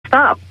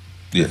stop.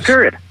 Yes.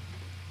 Period.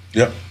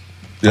 Yep.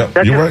 That's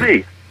You're just right.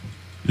 me.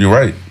 You're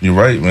right. You're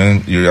right,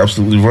 man. You're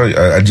absolutely right.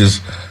 I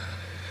just.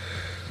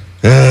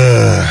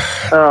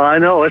 I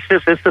know. It's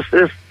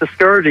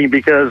discouraging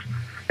because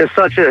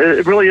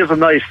it really is a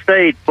nice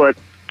state, but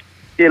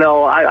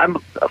I'm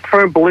a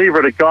firm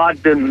believer that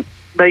God didn't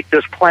make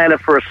this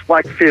planet for a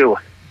select few.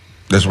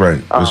 That's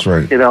right. That's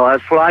right.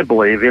 That's what I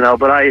believe.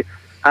 But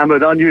I'm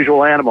an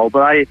unusual animal.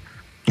 But I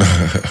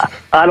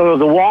don't know.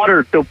 The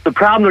water. The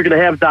problem they're going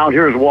to have down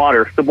here is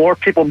water. The more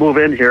people move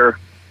in here,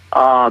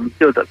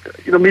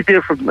 me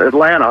being from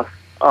Atlanta,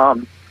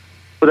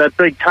 with that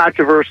big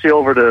controversy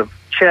over the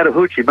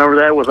Chattahoochee. Remember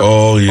that was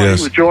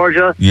yes, with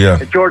Georgia. Yeah,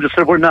 and Georgia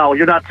said, "Well, no,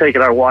 you're not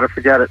taking our water.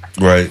 Forget it."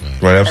 Right,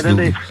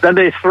 absolutely. And then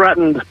they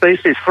threatened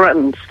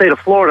the state of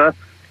Florida.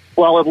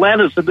 Well,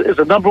 Atlanta is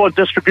the number one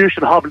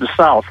distribution hub in the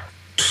South.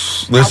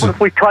 Listen,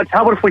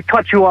 how about if we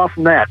cut you off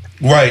from that?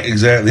 Right,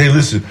 exactly. Hey,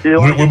 listen,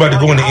 we're about to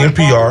go into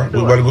NPR.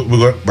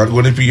 We're about to go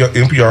into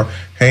NPR.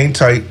 Hang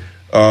tight.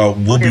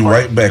 We'll be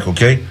right back,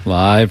 okay?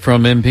 Live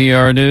from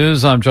NPR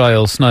News, I'm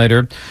Giles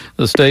Snyder.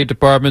 The State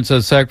Department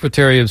says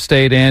Secretary of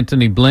State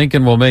Antony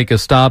Blinken will make a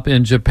stop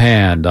in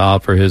Japan to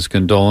offer his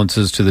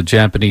condolences to the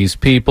Japanese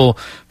people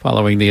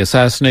following the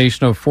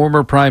assassination of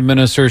former Prime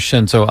Minister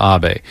Shinzo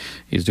Abe.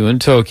 He's due in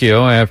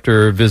Tokyo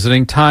after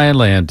visiting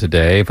Thailand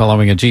today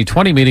following a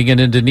G20 meeting in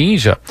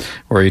Indonesia,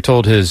 where he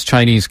told his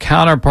Chinese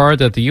counterpart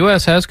that the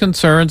U.S. has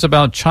concerns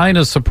about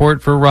China's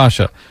support for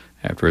Russia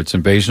after its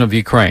invasion of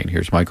Ukraine.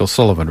 Here's Michael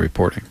Sullivan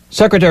reporting.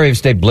 Secretary of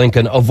State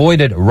Blinken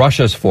avoided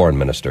Russia's foreign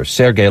minister,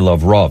 Sergei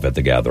Lavrov, at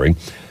the gathering.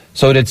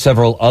 So did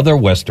several other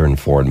Western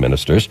foreign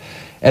ministers,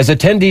 as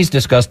attendees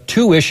discussed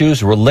two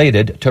issues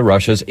related to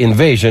Russia's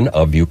invasion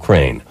of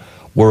Ukraine: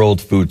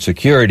 world food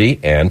security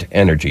and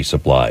energy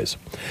supplies.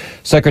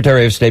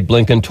 Secretary of State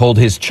Blinken told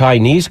his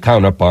Chinese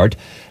counterpart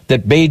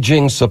that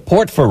Beijing's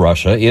support for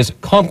Russia is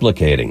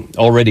complicating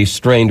already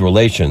strained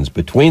relations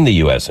between the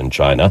U.S. and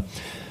China.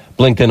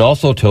 Blinken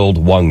also told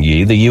Wang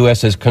Yi the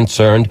U.S. is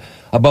concerned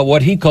about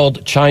what he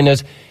called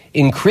China's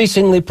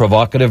increasingly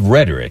provocative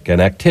rhetoric and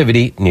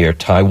activity near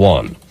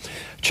Taiwan.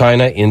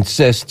 China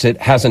insists it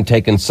hasn't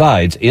taken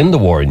sides in the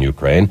war in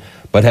Ukraine,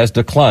 but has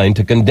declined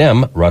to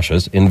condemn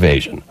Russia's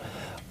invasion.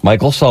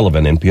 Michael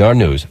Sullivan, NPR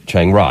News,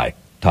 Chiang Rai,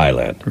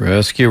 Thailand.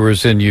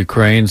 Rescuers in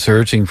Ukraine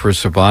searching for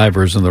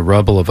survivors in the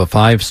rubble of a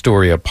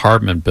 5-story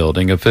apartment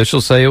building.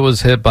 Officials say it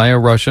was hit by a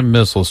Russian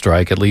missile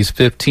strike. At least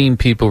 15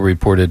 people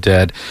reported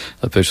dead.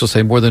 Officials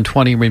say more than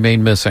 20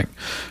 remain missing.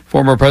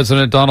 Former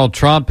President Donald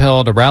Trump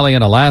held a rally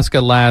in Alaska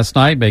last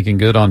night, making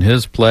good on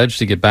his pledge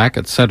to get back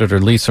at Senator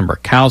Lisa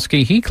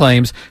Murkowski. He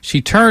claims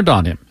she turned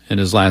on him in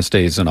his last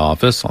days in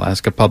office.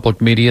 Alaska Public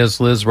Media's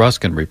Liz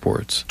Ruskin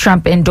reports.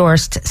 Trump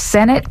endorsed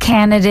Senate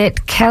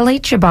candidate Kelly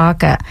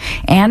Tshibaka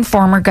and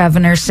former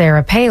Governor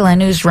Sarah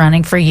Palin, who's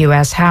running for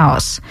U.S.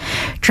 House.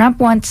 Trump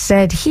once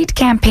said he'd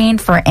campaign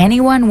for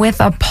anyone with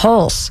a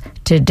pulse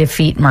to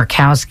defeat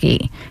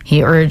Murkowski.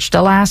 He urged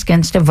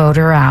Alaskans to vote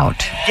her out.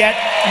 Get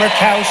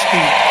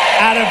Murkowski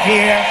out of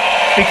here,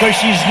 because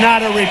she's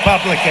not a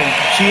Republican.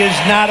 She is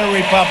not a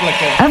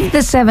Republican. Of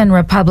the 7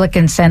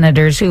 Republican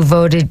senators who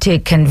voted to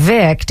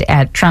convict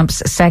at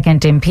Trump's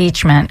second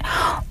impeachment,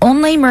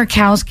 only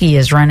Murkowski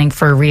is running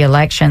for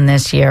re-election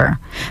this year.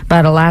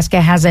 But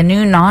Alaska has a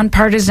new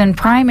nonpartisan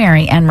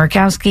primary, and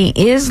Murkowski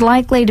is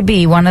likely to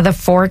be one of the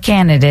 4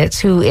 candidates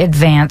who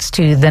advance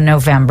to the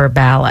November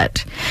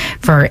ballot.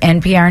 For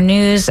NPR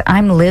News,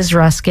 I'm Liz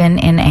Ruskin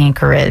in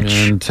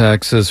Anchorage. In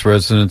Texas,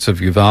 residents of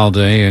Uvalde,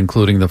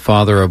 including the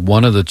father of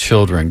one of the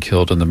children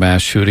killed in the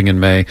mass shooting in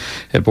May,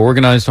 have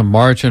organized a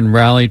march and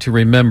rally to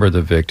remember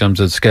the victims.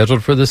 It's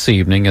scheduled for this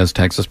evening, as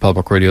Texas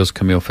Public Radio's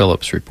Camille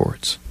Phillips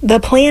reports. The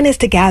plan is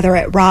to gather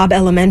at Robb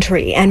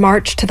Elementary and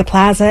march to the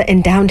plaza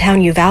in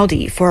downtown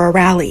Uvalde for a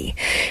rally.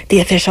 The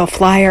official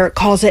flyer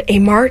calls it a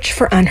march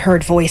for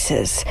unheard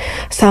voices.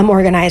 Some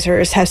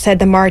organizers have said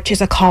the march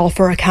is a call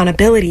for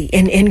accountability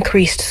and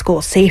increased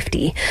school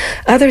safety.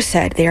 Others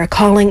said they are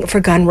calling for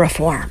gun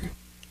reform.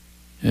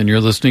 And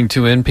you're listening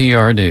to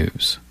NPR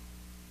News.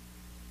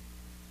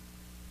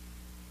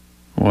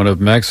 One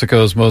of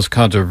Mexico's most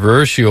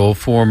controversial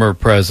former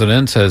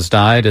presidents has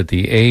died at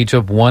the age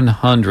of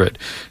 100.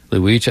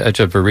 Luis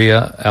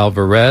Echeverria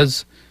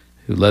Alvarez,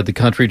 who led the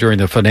country during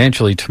the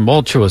financially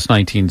tumultuous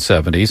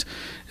 1970s,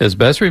 is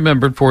best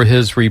remembered for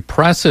his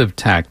repressive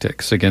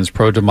tactics against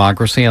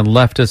pro-democracy and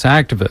leftist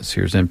activists.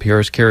 Here's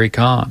NPR's Carrie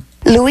Kahn.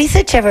 Luis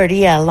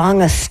Echeverria,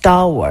 long a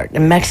stalwart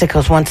in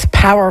Mexico's once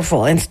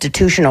powerful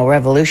institutional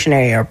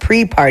revolutionary or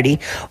pre-party,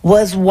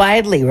 was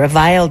widely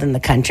reviled in the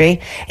country.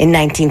 In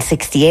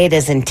 1968,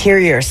 as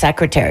Interior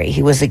Secretary,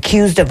 he was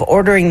accused of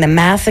ordering the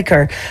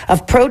massacre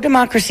of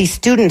pro-democracy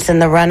students in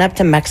the run-up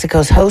to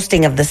Mexico's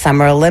hosting of the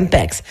Summer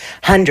Olympics.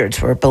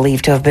 Hundreds were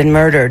believed to have been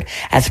murdered.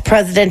 As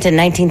president in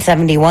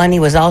 1971, he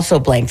was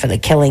also blamed for the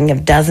killing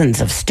of dozens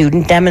of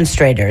student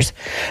demonstrators.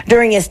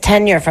 During his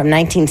tenure from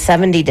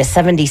 1970 to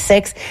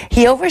 76,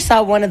 He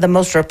oversaw one of the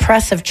most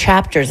repressive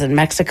chapters in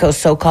Mexico's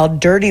so-called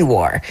Dirty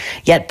War,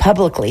 yet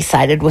publicly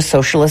sided with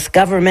socialist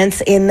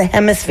governments in the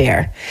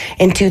hemisphere.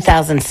 In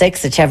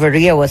 2006,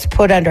 Echeverria was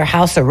put under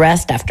house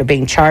arrest after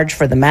being charged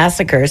for the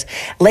massacres.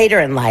 Later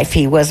in life,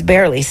 he was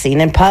barely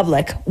seen in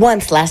public,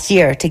 once last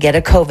year to get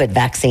a COVID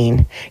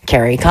vaccine.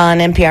 Carrie Kahn,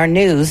 NPR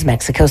News,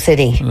 Mexico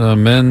City. The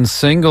men's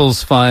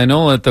singles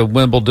final at the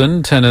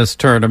Wimbledon tennis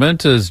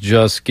tournament is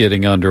just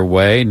getting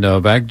underway.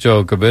 Novak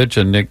Djokovic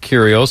and Nick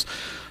Kyrgios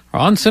are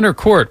on center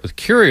court, with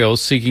Kyrgios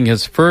seeking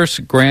his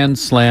first Grand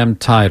Slam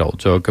title.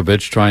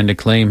 Djokovic trying to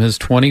claim his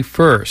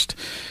 21st.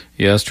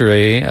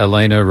 Yesterday,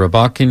 Elena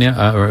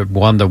Rybakina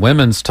won the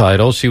women's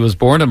title. She was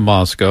born in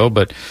Moscow,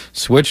 but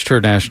switched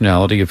her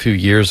nationality a few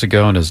years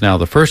ago and is now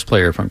the first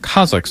player from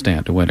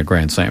Kazakhstan to win a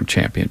Grand Slam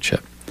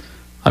championship.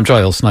 I'm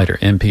Giles Snyder,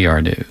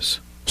 NPR News.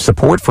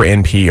 Support for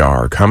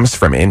NPR comes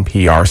from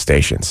NPR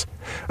stations.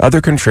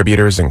 Other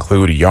contributors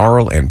include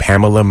Jarl and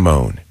Pamela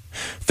Moan,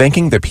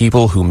 thanking the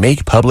people who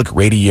make public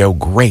radio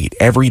great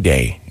every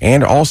day,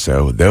 and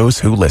also those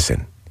who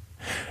listen.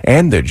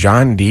 And the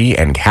John D.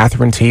 and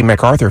Catherine T.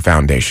 MacArthur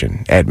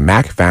Foundation at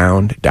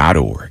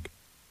macfound.org.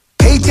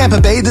 Hey Tampa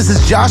Bay, this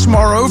is Josh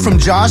Morrow from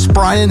Josh,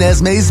 Brian, and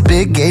Esme's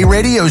Big Gay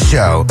Radio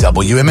Show.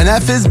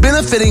 WMNF is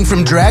benefiting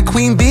from Drag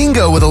Queen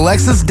Bingo with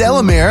Alexis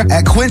Delamere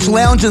at Quench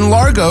Lounge in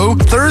Largo,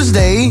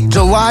 Thursday,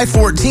 July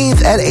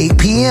 14th at 8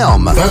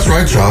 p.m. That's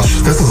right, Josh.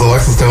 This is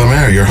Alexis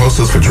Delamere, your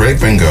hostess for Drag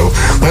Bingo.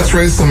 Let's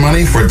raise some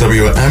money for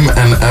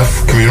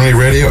WMNF Community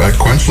Radio at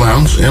Quench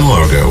Lounge in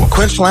Largo.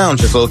 Quench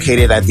Lounge is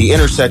located at the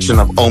intersection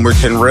of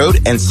Omerton Road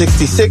and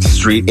 66th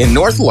Street in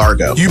North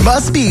Largo. You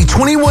must be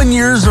 21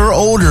 years or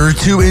older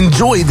to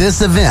enjoy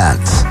this event.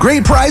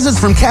 Great prizes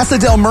from Casa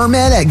del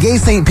Merman at Gay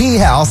St. P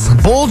House,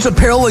 Bulge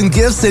Apparel and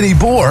Gifts at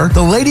Ybor,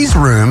 The Ladies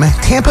Room,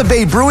 Tampa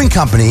Bay Brewing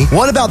Company,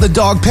 What About the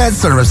Dog Pet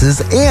Services,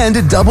 and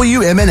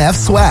WMNF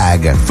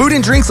Swag. Food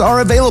and drinks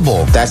are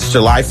available. That's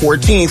July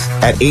 14th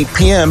at 8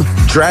 p.m.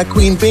 Drag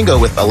Queen Bingo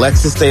with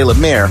Alexis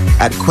Delamere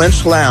at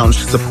Quench Lounge,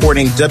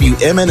 supporting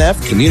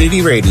WMNF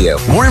Community Radio.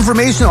 More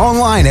information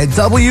online at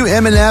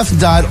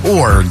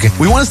WMNF.org.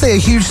 We want to say a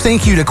huge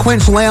thank you to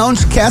Quench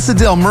Lounge, Casa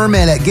del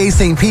Merman at Gay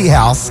St. P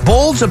House,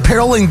 Bulge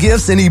Apparel and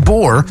Gifts in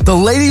Ybor, The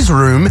Ladies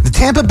Room, the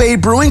Tampa Bay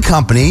Brewing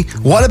Company,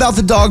 What About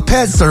the Dog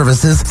Pet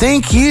Services.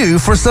 Thank you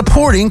for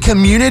supporting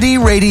community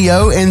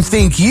radio, and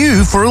thank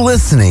you for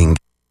listening.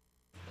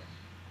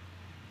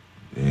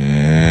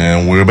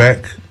 And we're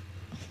back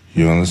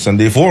here on the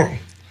Sunday Forum.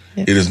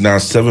 Yes. It is now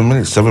 7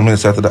 minutes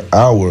after the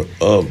hour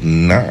of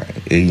 9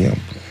 a.m.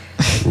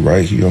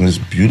 right here on this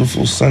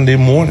beautiful Sunday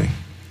morning.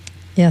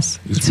 Yes,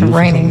 it's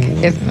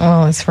raining.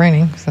 It's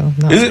raining. So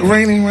no. Is it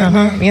raining right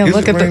now? Yeah,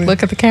 look at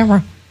the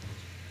camera.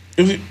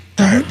 Is it?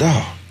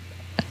 That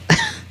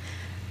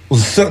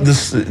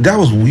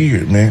was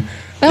weird, man.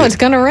 No, it's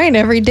gonna rain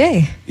every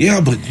day.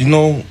 Yeah, but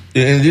and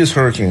it is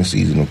hurricane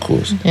season, of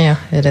course. Yeah,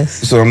 it is.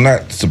 So I'm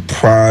not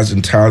surprised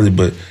entirely,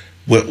 but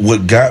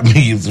what got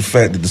me is the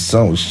fact that the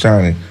sun was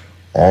shining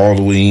all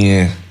the way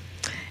in.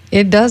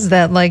 It does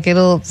that. Like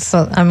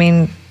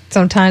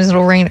sometimes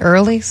it'll rain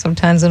early,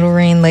 sometimes it'll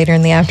rain later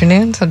in the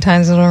afternoon,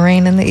 sometimes it'll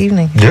rain in the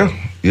evening.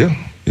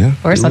 Yeah.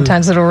 Or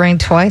sometimes it'll rain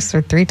twice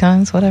or three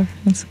times, whatever.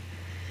 That's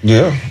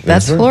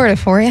right. Florida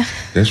for you.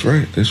 That's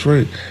right.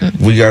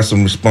 Mm-hmm. We got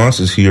some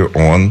responses here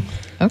on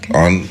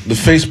the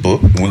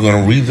Facebook. We're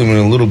going to read them in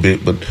a little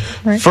bit, but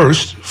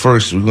first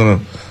we're going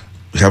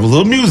to have a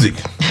little music.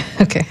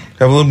 Okay.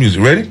 Have a little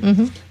music. Ready?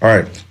 Mm-hmm. All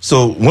right.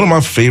 So one of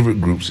my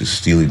favorite groups is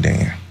Steely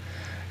Dan.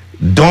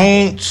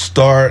 Don't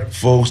start,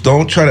 folks.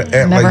 Don't try to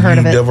act like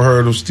you've never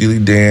heard of Steely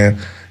Dan.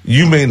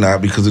 You may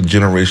not because of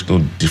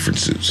generational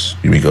differences.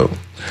 Here we go.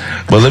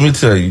 But let me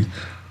tell you,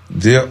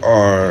 there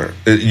are...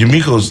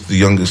 Yumiko's the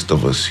youngest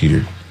of us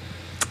here.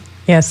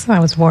 Yes, I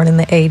was born in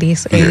the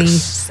 80s,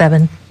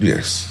 87.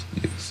 Yes.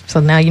 So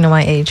now you know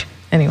my age.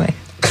 Anyway.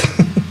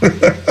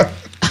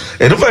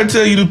 And nobody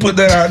tell you to put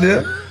that out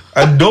there.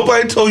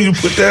 Nobody told you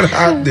to put that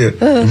out there,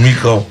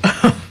 Yumiko.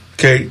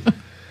 Okay?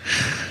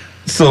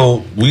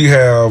 So we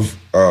have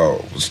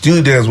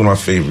Steely Dan is one of my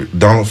favorite.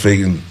 Donald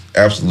Fagen,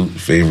 absolute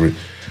favorite.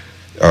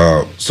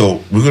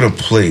 So we're gonna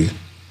play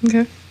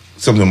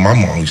something my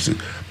mom used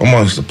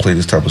to play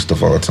this type of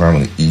stuff all the time,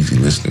 and easy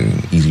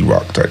listening, easy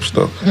rock type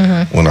stuff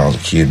when I was a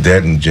kid.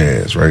 That and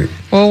jazz, right?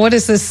 Well, what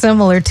is this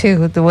similar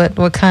to?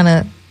 What kind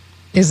of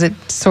is it?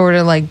 Sort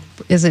of like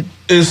is it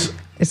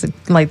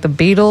like the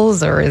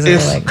Beatles, or is it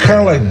like kind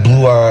of like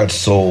Blue Eyed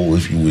Soul,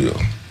 if you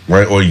will,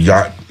 right? Or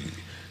yacht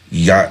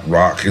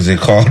rock, as they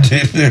called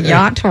it.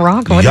 Yacht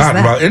rock? What yacht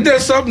is that? Rock. Isn't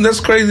that something that's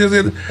crazy?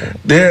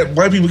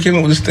 White people came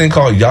up with this thing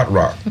called yacht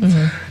rock.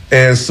 Mm-hmm.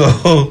 And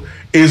so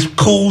it's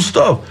cool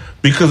stuff.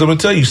 Because I'm going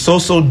to tell you, So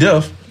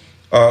Def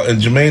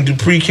and Jermaine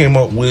Dupri came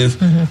up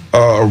with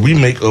a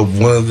remake of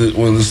one of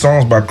the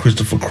songs by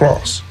Christopher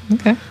Cross.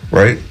 Okay.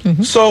 Right?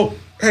 Mm-hmm. So,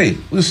 hey,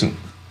 listen,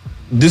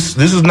 this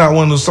is not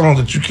one of those songs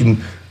that you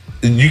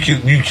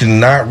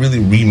cannot really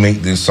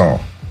remake this song.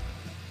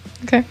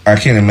 Okay. I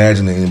can't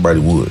imagine that anybody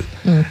would.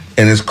 And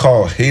it's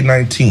called Hey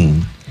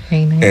 19.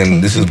 Hey 19.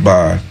 And this is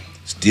by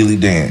Steely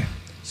Dan.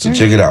 So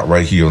check it out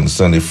right here on the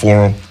Sunday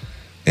Forum,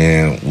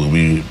 and we'll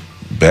be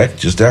back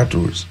just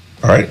afterwards.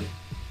 All right?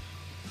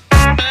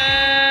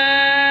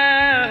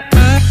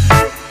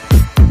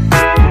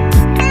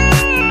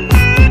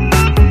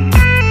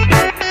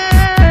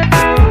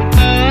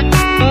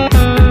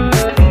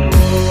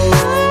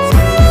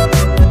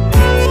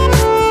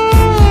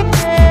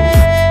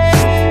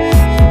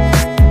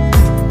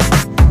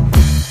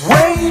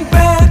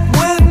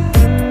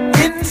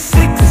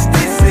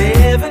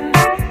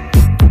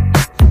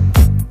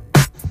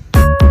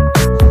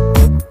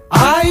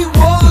 I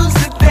was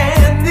a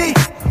dandy,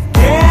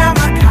 damn,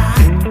 I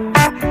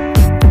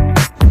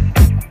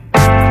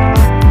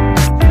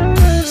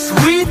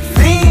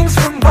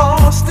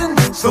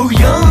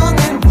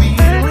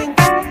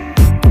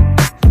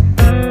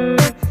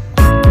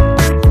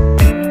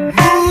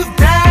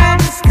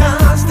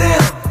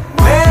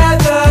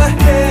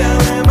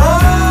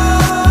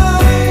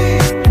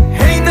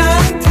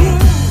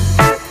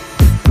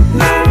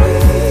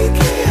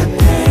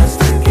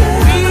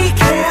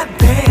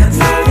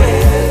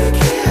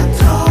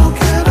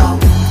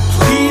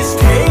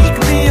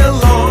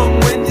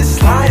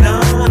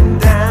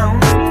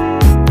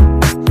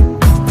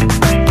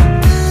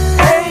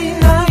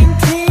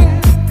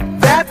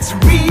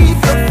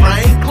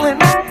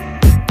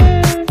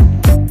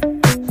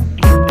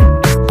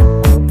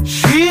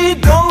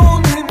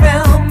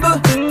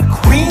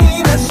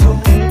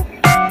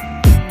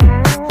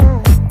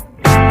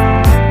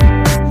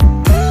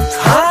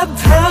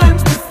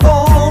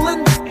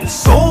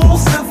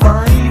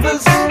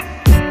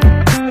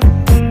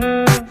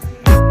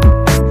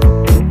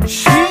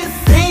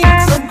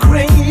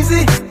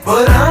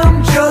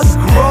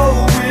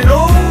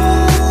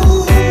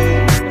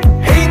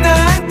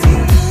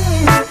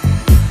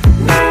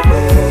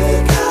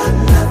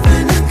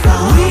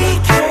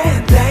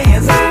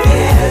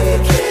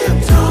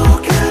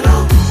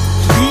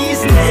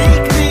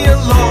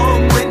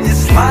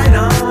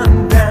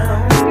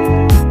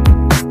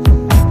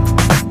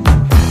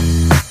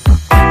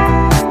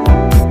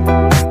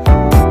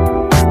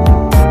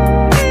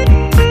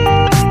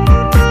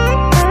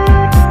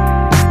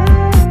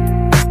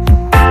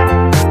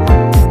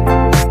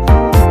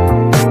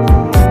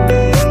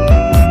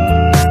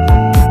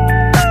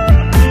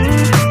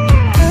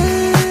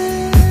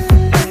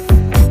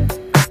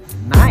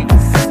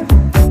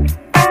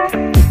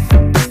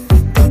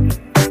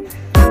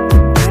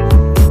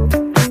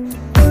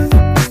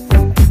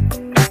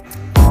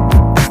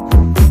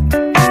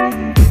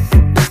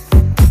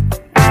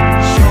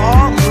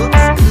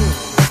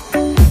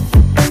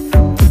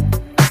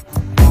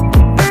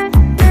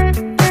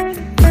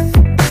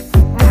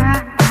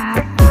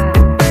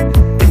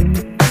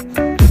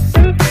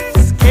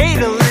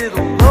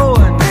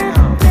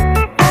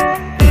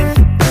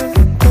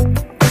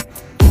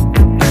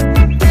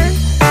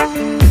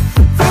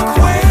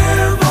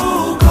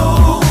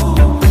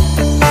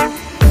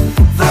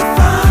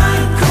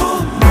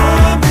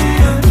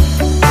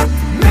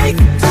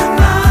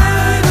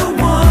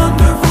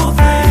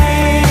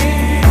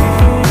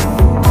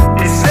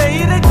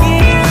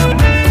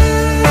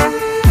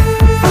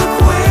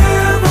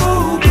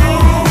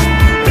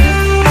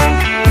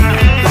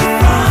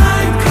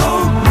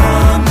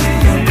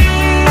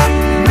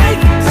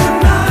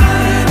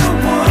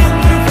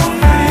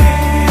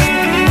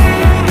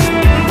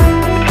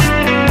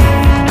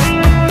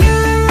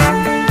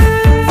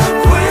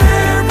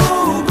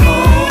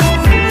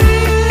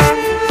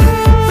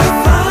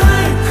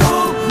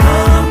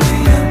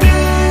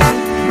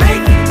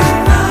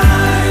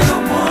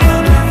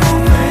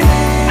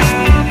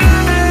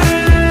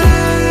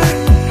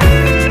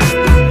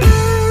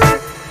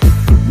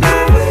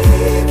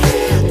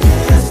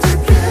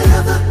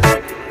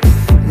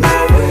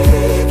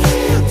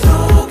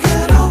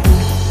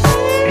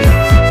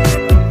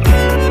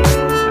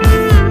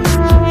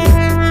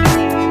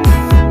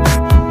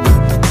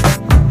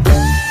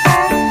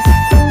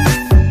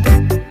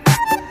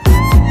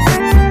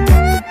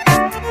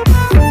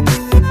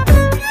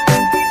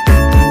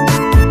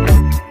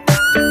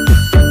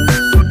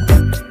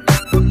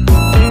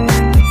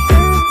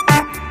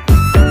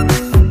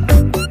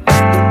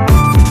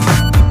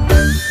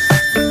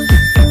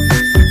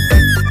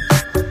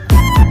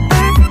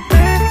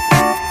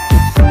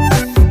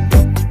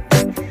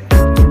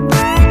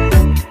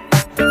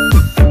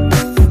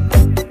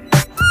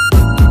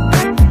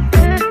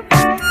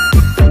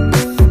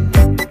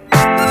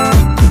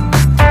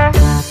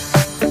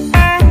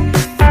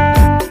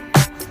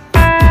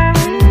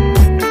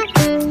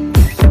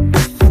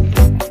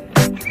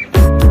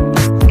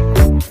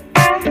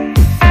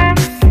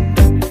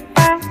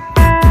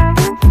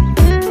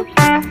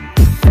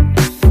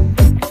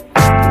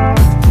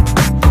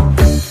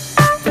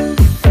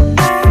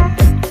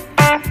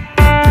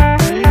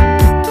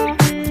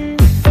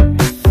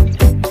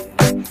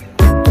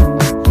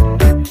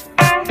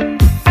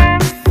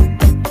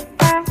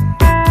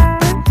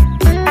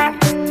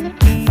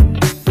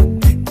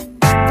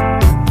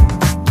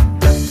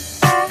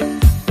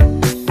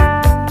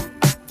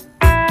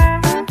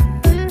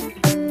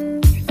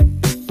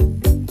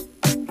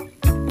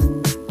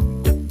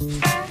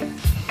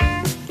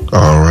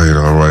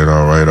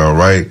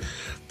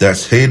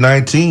That's Hey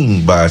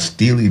 19 by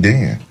Steely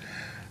Dan,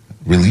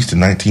 released in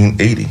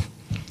 1980,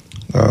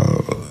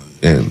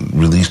 and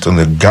released on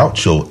the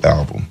Gaucho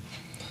album.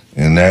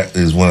 And that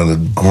is one of the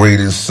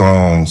greatest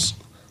songs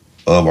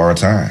of our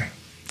time.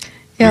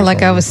 Yeah,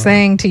 like I was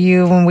saying to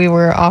you when we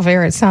were off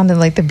air, it sounded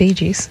like the Bee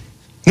Gees.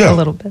 Yeah. A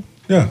little bit.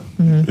 Yeah,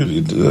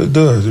 it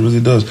does. It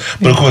really does.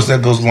 But of course,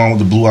 that goes along with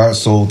the Blue Eyed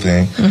Soul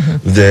thing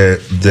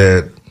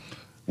that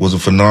was a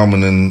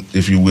phenomenon,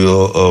 if you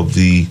will, of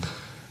the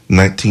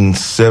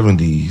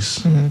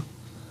 1970s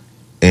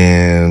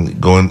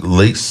and going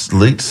late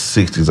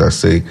 60s, I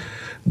say,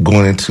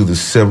 going into the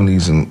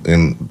 70s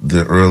and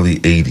the early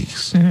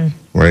 80s,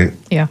 right?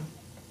 Yeah.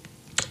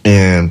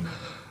 And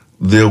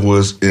there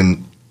was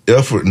an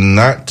effort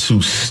not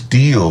to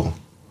steal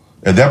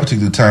at that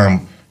particular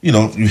time. You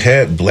know, you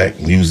had black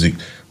music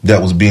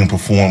that was being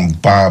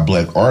performed by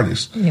black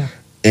artists. Yeah.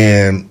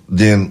 And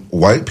then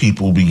white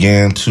people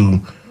began to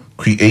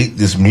create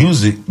this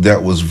music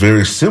that was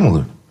very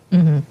similar,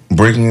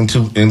 breaking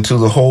into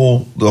the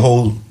whole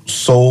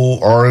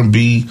soul,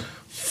 R&B,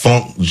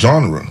 funk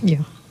genre.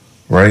 Yeah.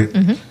 Right?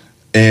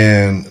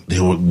 And they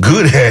were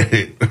good at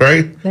it,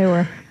 right? They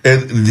were.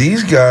 And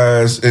these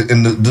guys,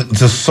 and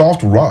the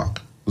soft rock,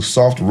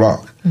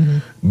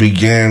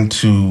 began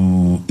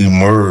to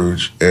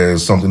emerge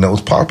as something that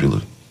was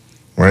popular,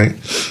 right?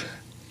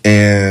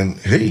 And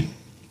hey,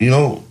 you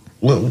know,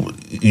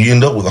 you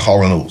end up with a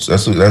Hall & Oates.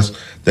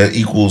 That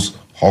equals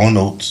Hall &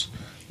 Oates.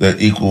 That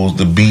equals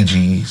the Bee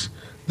Gees.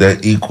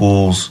 That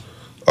equals,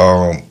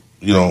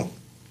 you know,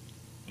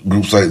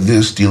 groups like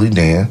this, Steely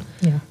Dan,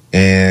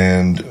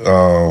 and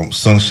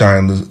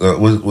Sunshine,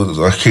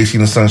 Casey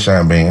and the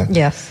Sunshine Band.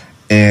 Yes.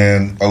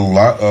 And a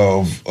lot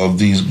of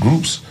these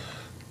groups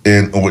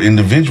or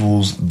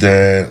individuals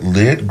that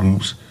led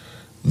groups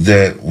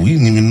that we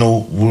didn't even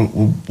know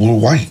were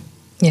white.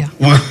 Yeah.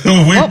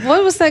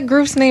 What was that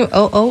group's name?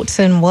 Oates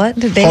and what?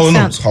 Did they Hall &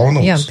 Oates.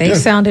 Yeah, they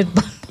sounded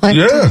like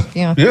yeah.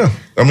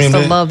 I mean,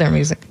 they love their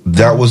music.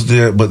 That was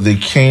there, but they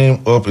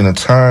came up in a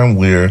time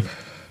where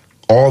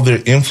all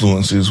their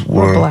influences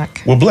were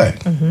black.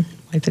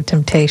 Like the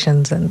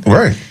Temptations and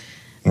right.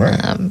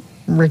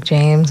 Rick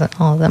James and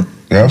all of them.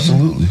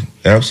 Absolutely.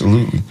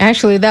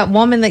 Actually, that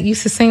woman that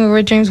used to sing with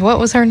Rick James, what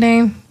was her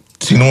name?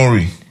 Tina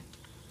Marie.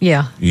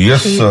 Yeah.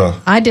 Yes, sir.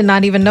 I did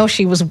not even know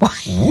she was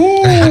white.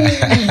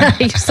 I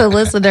used to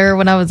listen to her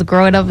when I was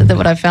growing up, and then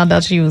when I found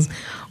out she was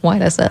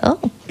white, I said, oh.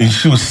 And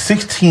she was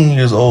 16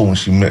 years old when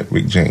she met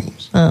Rick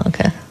James. Oh,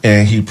 okay.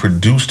 And he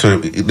produced her.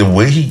 The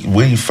way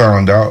he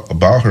found out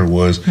about her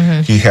was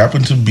he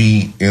happened to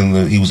be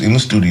he was in the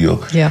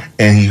studio. Yeah.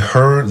 And he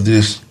heard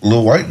this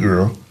little white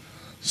girl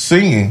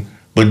singing,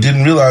 but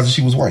didn't realize that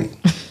she was white.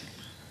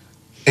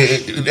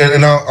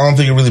 and I don't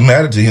think it really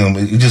mattered to him.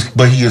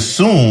 But he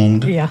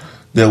assumed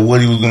that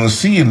what he was going to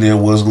see in there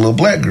was a little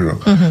black girl.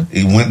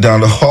 He went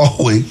down the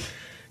hallway.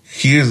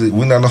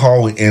 Went down the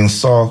hallway and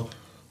saw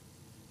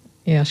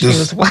she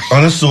was white.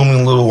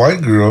 Unassuming little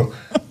white girl,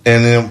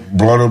 and then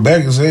brought her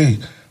back and said, "Hey,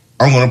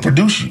 I'm going to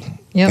produce you."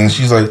 Yep. And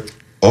she's like,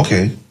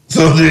 "Okay."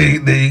 So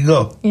there you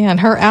go. Yeah, and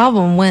her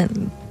album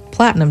went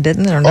platinum,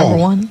 didn't it, or number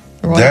one?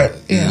 Or that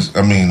is,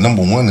 I mean,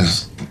 number one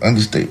is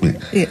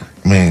understatement. Yeah.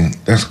 I mean,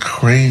 that's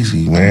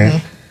crazy,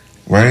 man.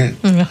 Right?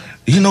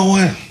 You know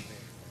what?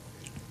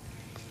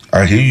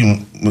 I hear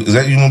you. Is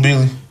that you,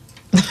 Mobili?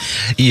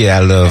 Yeah, I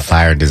love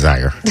Fire and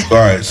Desire. All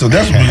right, so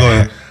that's what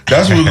we're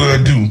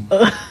going to do.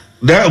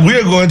 We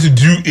are going to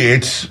do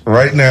it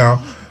right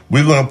now.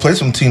 We're going to play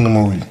some Tina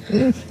Marie,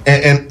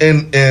 and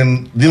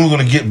then we're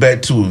going to get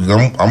back to it.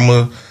 I'm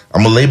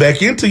gonna lay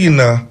back into you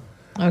now.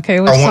 Okay,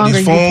 I want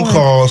these phone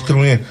calls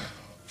coming in.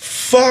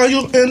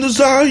 Fire and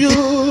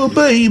Desire,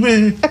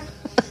 baby.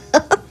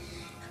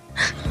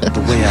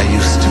 The way I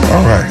used to.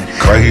 All right,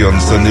 right here on the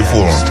Sunday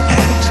Forum.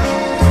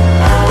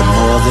 But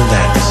more than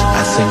that,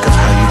 I think of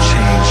how you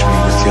changed me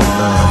with your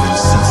love and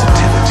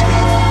sensitivity.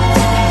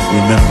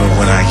 Remember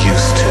when I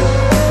used to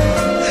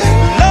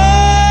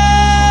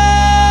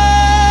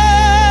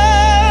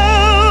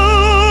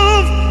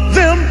love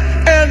them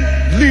and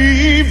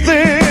leave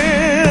them.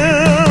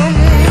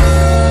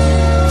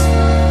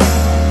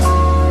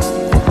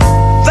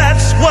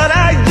 That's what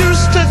I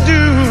used to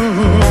do.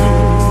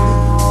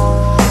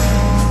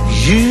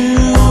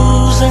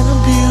 Use and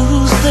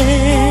abuse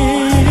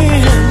them.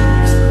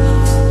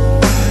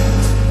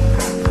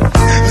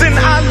 Then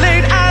I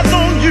laid eyes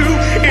on you.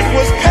 It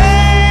was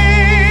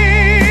pain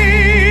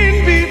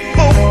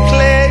before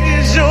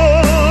pleasure.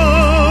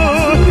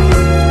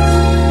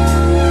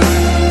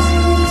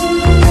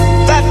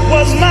 That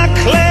was my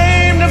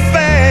claim to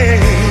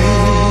fame.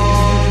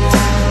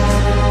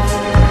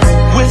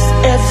 With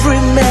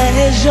every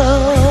measure,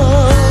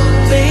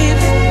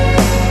 baby,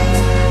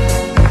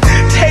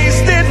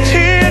 tasted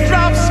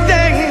teardrop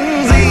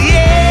stings,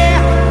 yeah.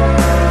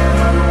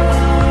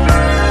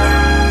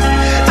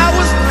 I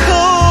was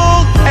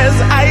cold as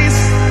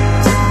ice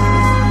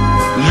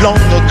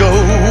long ago,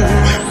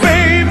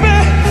 baby,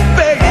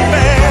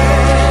 baby.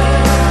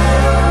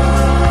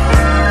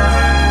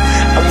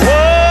 I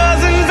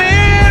wasn't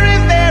very,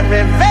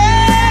 very,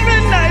 very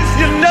nice,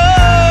 you know.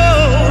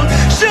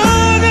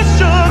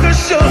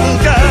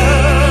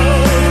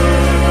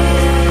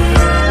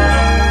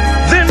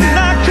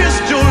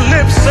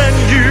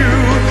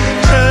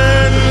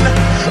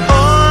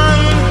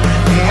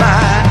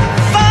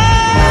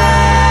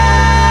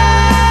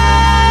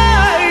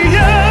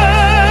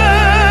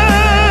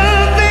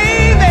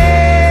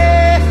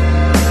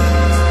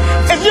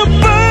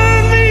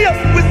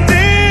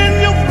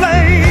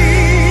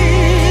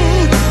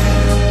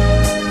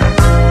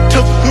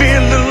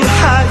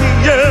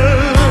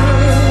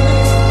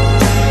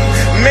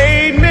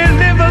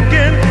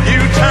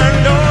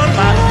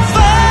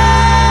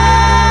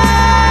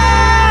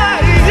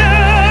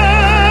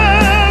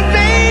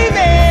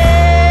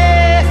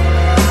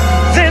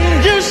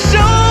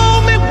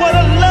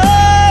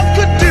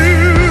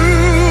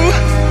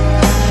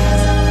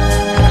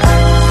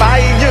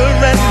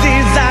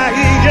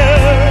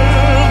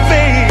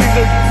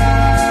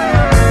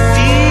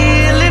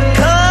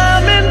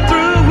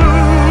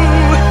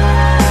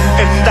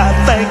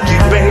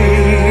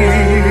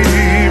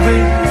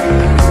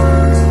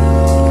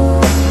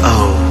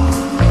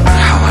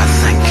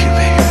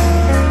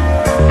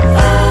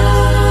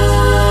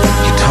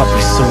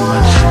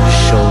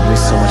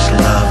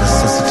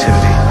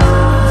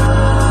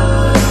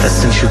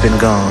 you've been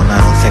gone, I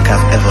don't think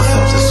I've ever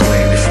felt this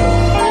way before.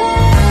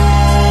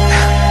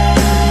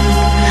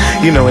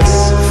 You know,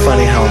 it's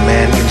funny how a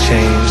man can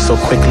change so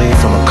quickly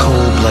from a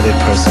cold-blooded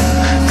person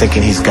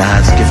thinking he's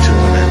God's gift to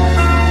women.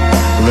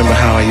 Remember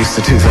how I used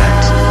to do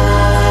that?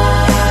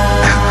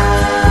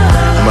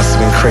 I must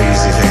have been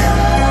crazy then.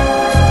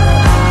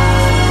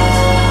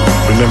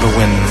 Remember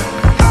when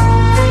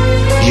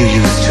you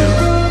used to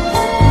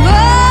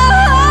love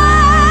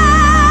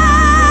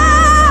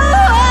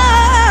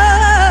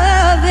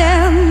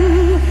them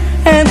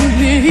and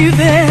leave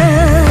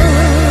them?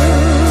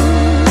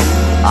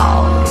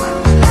 Oh,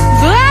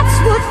 that's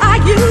what I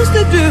used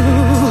to do.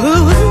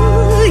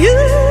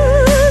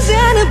 Use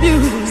and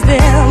abuse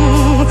them.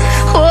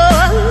 Oh,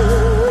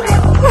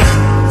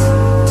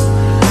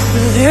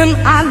 then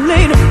I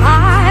laid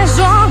eyes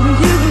on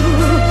you.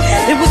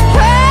 It was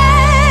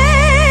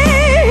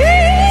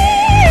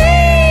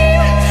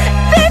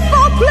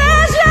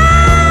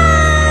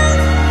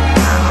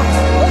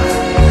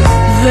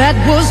that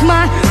was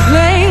my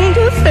claim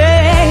to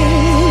fame.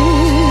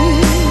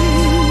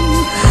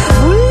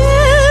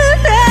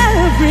 With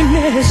every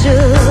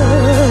measure,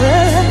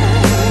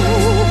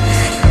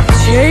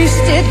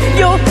 chased it,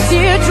 your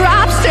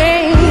teardrop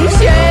stains,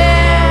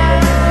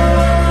 yeah.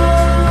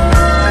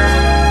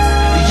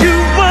 you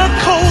were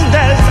cold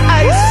as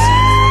ice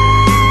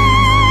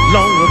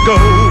long ago.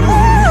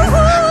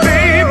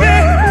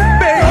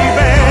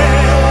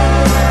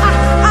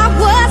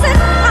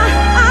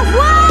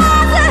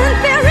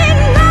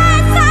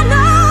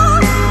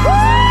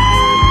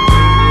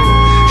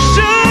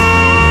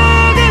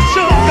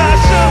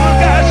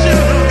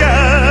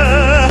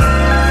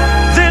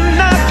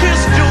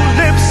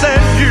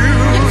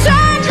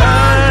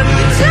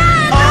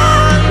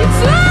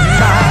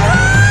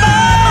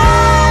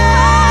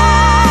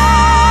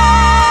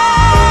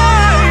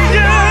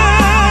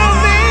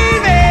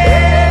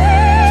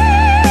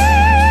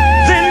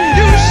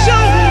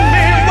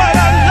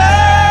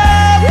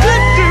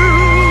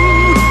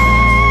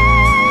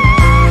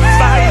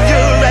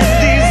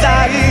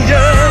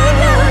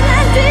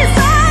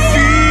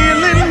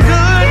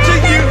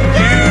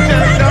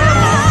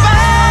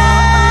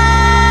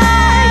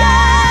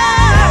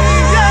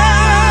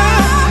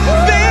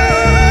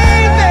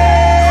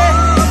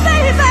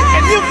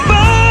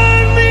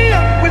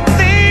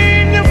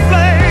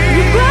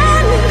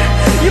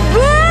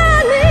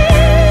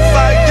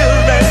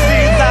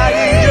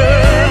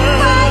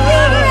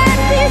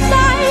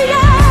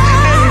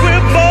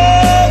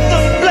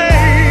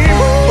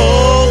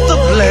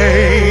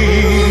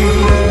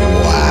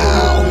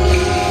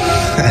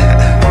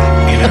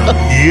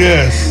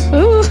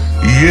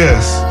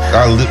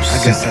 I lip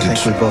synced it.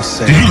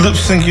 Did you lip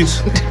sync it?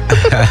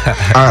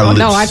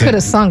 No, I could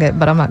have sung it,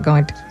 but I'm not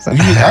going to. So.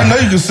 I know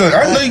you can sing.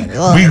 I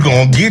know we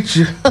gonna get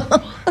you.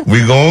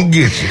 We gonna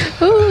get you.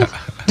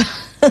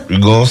 We're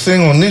gonna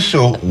sing on this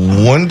show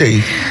one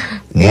day,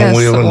 one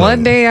way or another.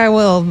 One day I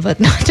will, but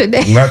not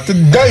today. Not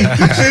today.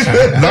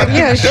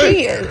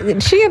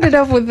 She ended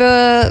up with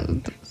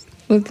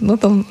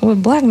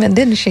black men,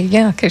 didn't she?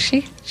 Yeah, because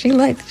she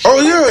liked.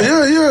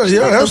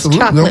 Yeah,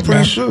 absolutely. I'm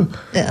pretty sure.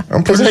 Yeah,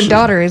 because her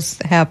daughter is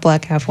half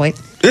black, half white.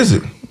 Is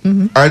it?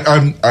 Mm-hmm.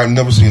 I've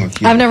never seen her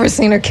kid. I've never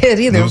seen her kid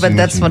either, but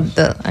that's what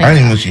the. I didn't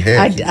even know she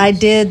had. I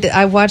did.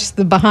 I watched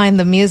the Behind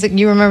the Music.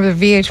 You remember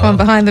the VH1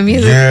 Behind the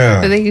Music?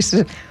 Yeah. They used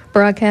to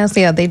broadcast.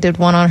 Yeah, they did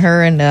one on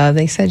her, and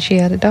they said she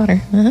had a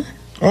daughter. Uh-huh.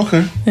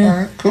 Okay. Yeah. All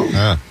right. Cool.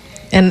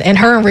 And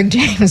her and Rick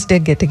James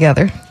did get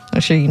together.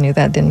 I'm sure you knew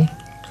that, didn't you?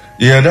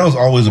 Yeah, that was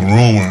always a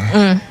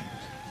rumor.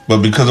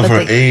 But because of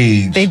her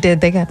age, they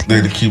got together. They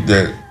had to keep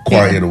that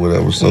quiet or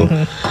whatever. So,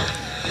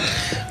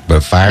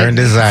 but Fire and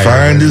Desire,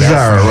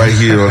 right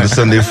here on the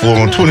Sunday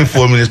Forum,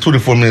 24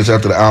 minutes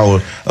after the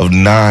hour of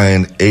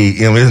 9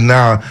 a.m. It's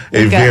now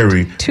a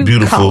very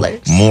beautiful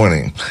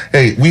morning.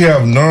 Hey, we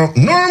have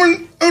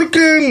Norman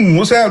Urkin.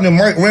 What's happening?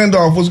 Mike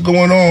Randolph, what's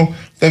going on?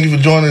 Thank you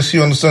for joining us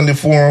here on the Sunday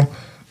Forum.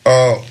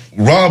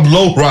 Rob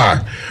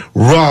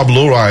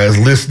Lowry is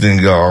listening,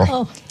 y'all.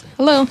 Oh,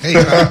 hello. Hey,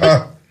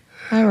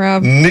 hi,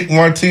 Rob. Nick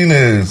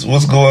Martinez,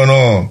 what's going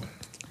on?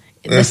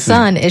 The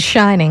sun is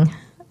shining.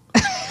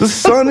 The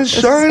sun is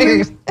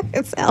shining?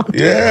 It's out.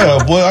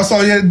 Yeah, boy, that's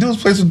all you had to do was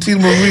play some Tina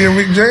Marie and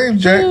Rick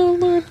James, Jack. Oh,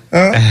 Lord.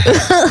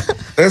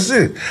 That's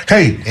it.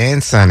 Hey.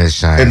 And sun is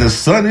shining. And the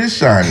sun is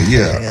shining.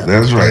 Yeah,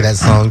 that's right. Play that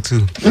song,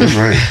 too. That's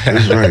right.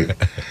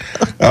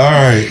 All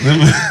right.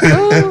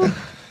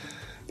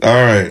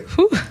 All right.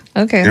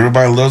 Okay.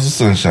 Everybody loves the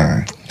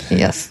sunshine.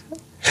 Yes.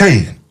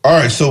 Hey, all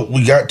right, so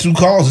we got 2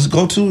 calls. Let's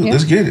go to it.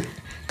 Let's get it.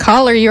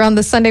 Caller, you're on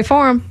the Sunday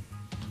Forum.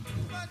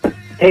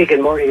 Hey, good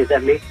morning. Is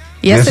that me?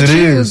 Yes, it's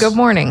you. Good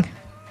morning.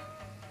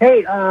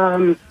 Hey,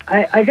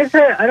 I guess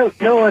I don't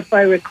know if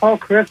I recall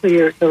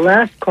correctly. The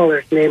last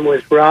caller's name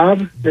was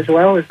Rob as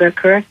well. Is that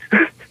correct?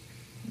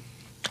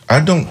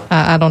 I don't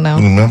know.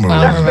 Remember.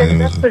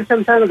 That's been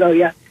some time ago,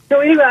 yeah. So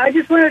anyway, I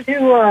just wanted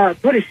to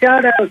put a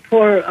shout out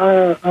for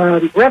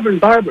Reverend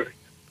Barber,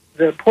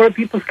 the Poor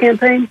People's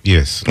Campaign.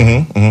 Yes.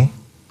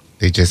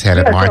 They just had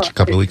a march a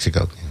couple of weeks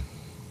ago.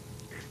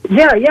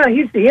 Yeah.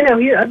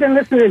 I've been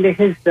listening to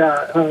his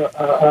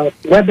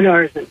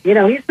webinars, and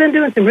he's been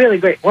doing some really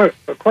great work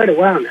for quite a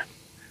while now.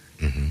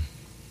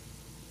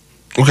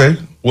 Okay.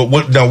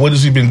 What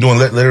has he been doing?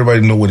 Let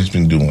everybody know what he's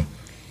been doing.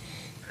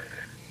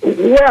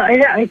 Well,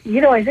 I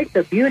think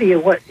the beauty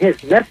of what his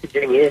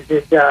messaging is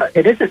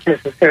it isn't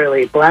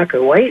necessarily black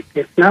or white.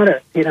 It's not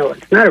a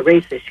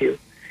race issue.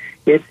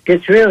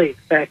 It's really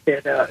the fact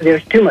that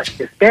there's too much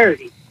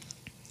disparity,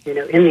 in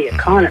the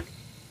economy.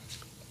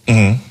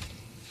 Mm-hmm.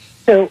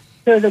 So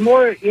the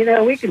more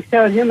we can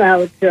shout him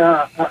out,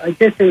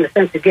 just in the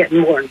sense of getting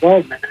more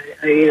involvement.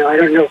 I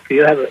don't know if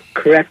you have a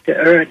correct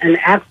or an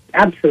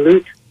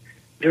absolute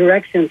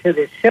direction to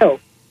this show,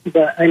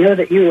 but I know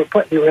that you were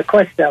putting a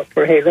request out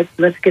for, hey,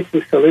 let's get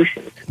some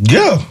solutions.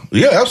 Yeah,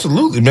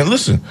 absolutely, man.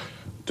 Listen,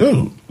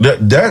 dude,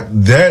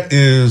 that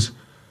is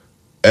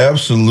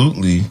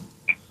absolutely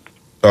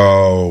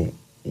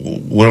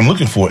what I'm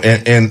looking for.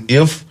 And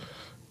if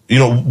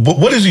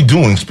what is he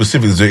doing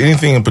specifically? Is there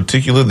anything in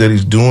particular that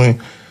he's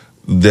doing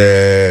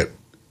that's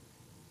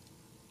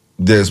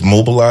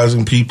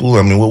mobilizing people?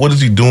 I mean, what is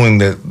he doing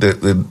that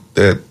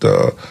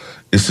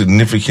is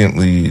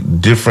significantly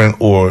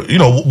different, or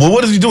what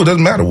does he do? It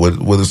doesn't matter whether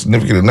it's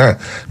significant or not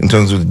in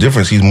terms of the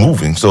difference. He's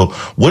moving. So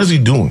what is he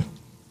doing?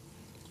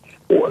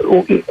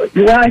 Well,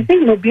 I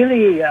think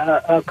Mobili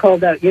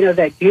called out,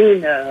 that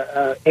June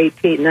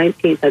 18th,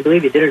 19th, I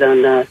believe he did it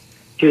on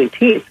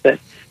Juneteenth, but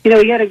he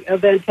had a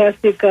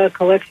fantastic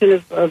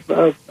collection of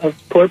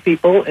poor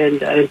people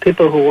and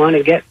people who want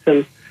to get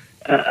some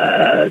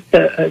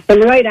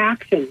right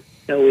action,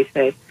 so we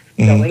say.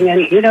 Going,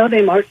 and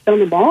they marched on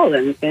the mall,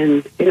 and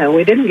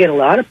we didn't get a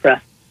lot of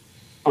press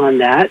on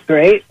that,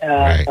 right?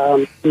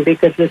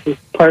 Because this is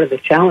part of the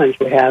challenge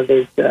we have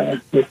is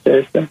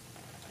there's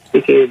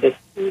speaking of this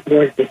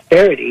word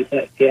disparity,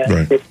 but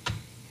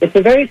it's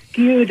a very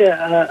skewed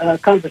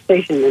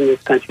conversation in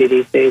this country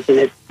these days, and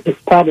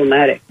it's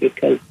problematic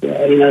because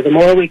the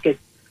more we could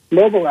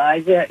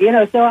mobilize,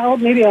 so I'll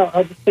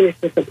just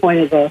finish with the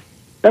point of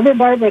Reverend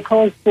Barber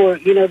calls for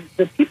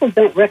the people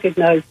don't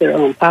recognize their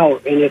own power,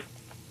 and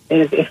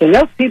if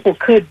enough people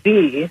could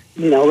be,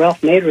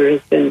 Ralph Nader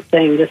has been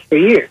saying this for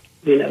years.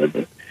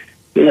 The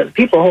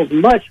people hold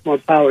much more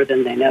power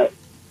than they know.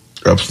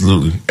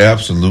 Absolutely,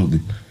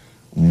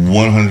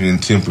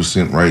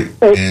 110% right.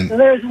 So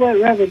there's what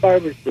Reverend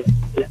Barber's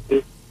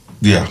doing.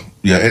 Yeah,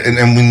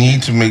 and we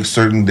need to make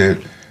certain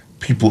that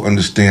people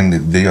understand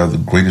that they are the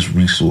greatest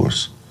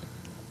resource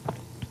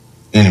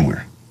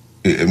anywhere.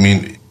 I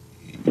mean,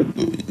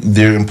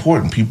 they're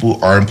important. People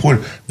are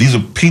important. These are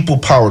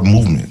people-powered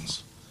movements.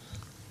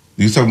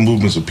 These type of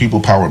movements are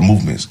people-powered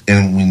movements,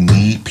 and we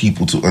need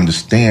people to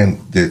understand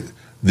that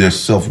their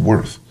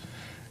self-worth.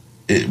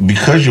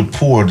 Because you're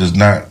poor does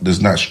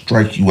not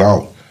strike you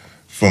out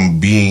from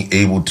being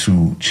able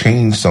to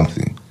change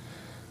something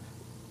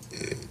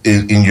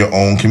in your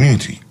own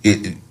community.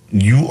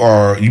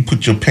 You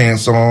put your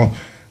pants on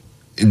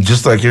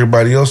just like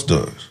everybody else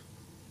does.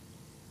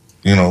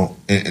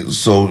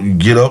 So you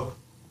get up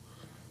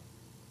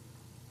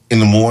in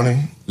the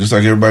morning just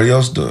like everybody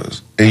else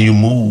does, and you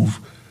move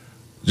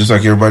just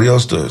like everybody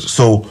else does.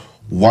 So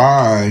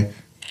why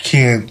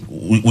can't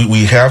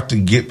we have to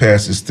get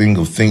past this thing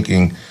of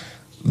thinking,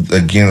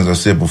 again, as I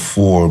said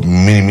before,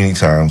 many, many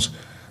times,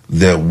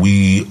 that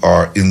we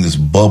are in this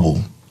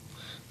bubble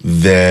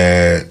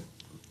that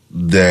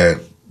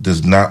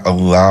does not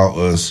allow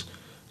us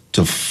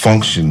to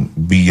function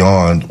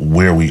beyond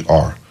where we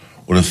are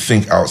or to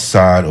think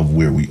outside of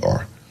where we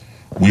are.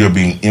 We are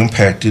being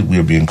impacted. We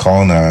are being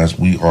colonized.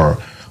 We are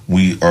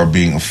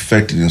being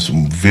affected in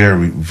some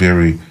very,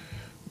 very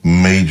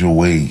major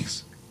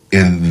ways,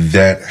 and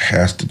that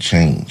has to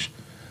change.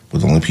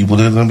 But the only people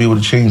that are going to be able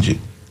to change it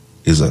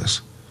is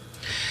us.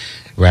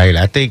 Right.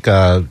 I think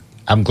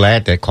I'm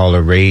glad that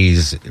caller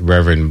raised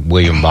Reverend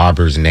William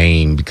Barber's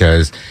name,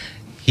 because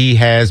he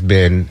has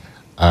been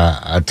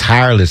a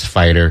tireless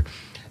fighter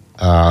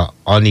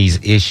on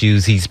these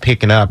issues. He's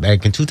picking up.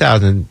 Back in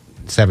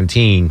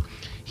 2017,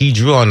 he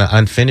drew on the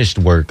unfinished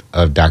work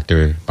of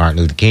Dr. Martin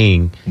Luther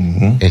King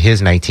in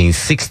his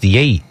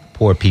 1968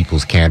 Poor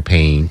People's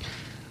Campaign,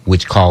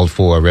 which called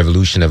for a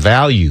revolution of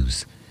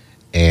values.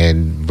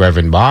 And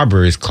Reverend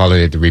Barber is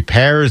calling it the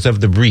repairers of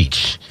the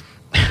breach.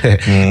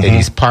 And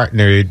he's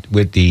partnered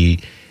with the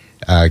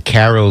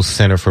Carroll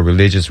Center for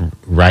Religious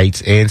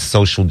Rights and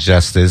Social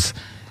Justice.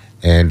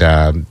 And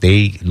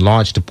they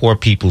launched the Poor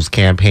People's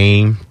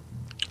Campaign,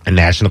 a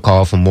national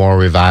call for moral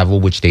revival,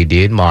 which they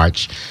did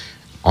March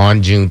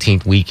on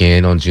Juneteenth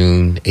weekend, on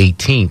June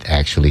 18th,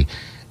 actually.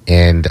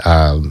 And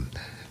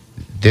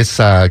this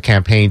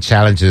campaign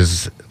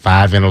challenges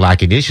 5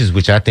 interlocking issues,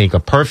 which I think are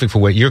perfect for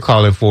what you're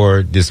calling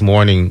for this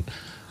morning,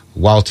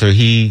 Walter.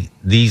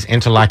 These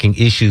interlocking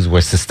issues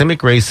were systemic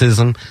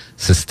racism,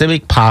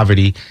 systemic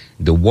poverty,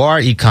 the war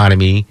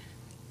economy,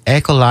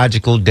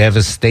 ecological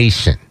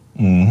devastation.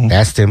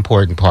 That's the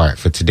important part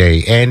for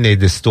today. And the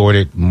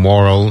distorted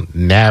moral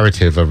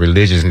narrative of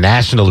religious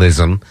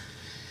nationalism.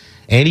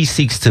 And he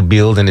seeks to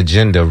build an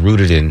agenda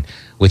rooted in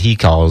what he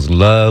calls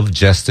love,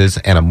 justice,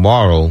 and a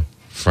moral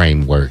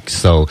framework.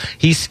 So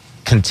he's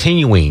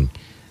continuing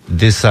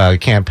this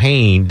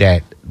campaign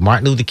that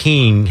Martin Luther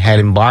King had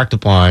embarked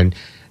upon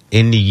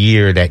in the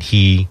year that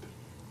he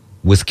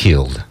was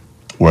killed.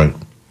 Right.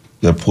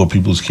 That Poor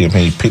People's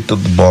Campaign picked up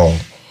the ball,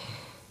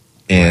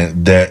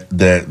 and that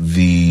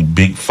the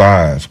Big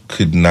Five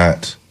could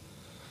not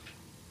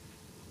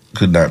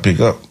pick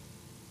up.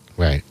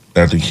 Right.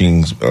 After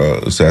King's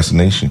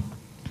assassination.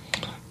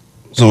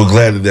 So we're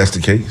glad that that's the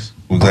case.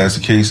 We're glad it's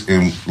the case,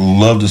 and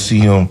love to see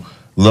him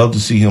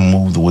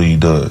move the way he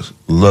does.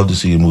 Love to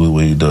see him move the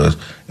way he does.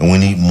 And we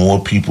need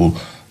more people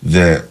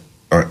that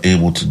are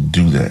able to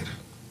do that.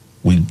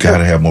 We got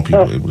to have more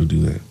people able to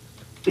do that.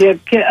 Yeah,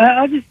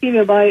 I'll just give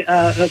you my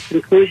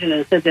conclusion.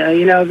 And said,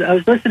 I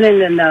was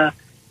listening, and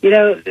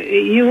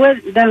you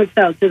went down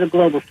south to the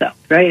global south,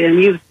 right?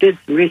 And you did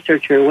some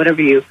research or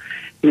whatever you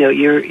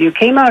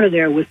came out of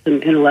there with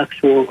some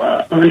intellectual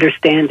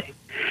understanding,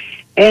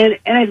 and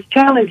it's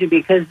challenging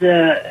because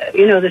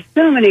there's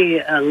so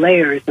many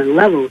layers and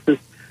levels of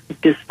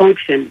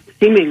dysfunction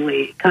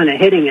seemingly kind of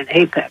hitting an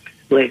apex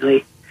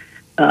lately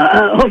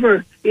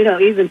over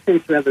even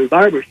since Reverend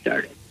Barber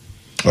started.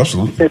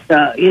 Absolutely.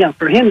 That,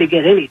 for him to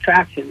get any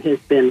traction has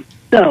been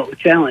so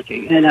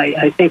challenging. And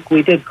I think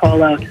we did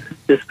call out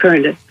this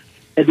current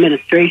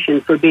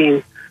administration for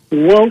being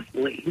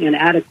woefully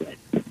inadequate.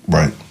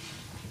 Right.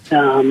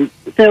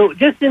 So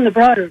just in the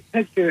broader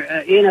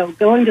picture,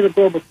 going to the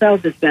global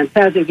south is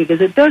fantastic because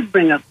it does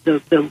bring up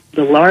the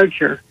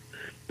larger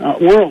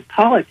world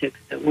politics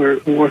that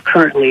we're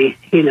currently,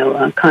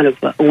 kind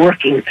of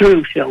working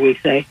through, shall we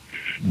say.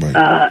 Right.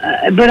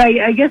 But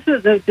I guess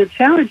the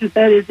challenge with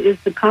that is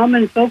the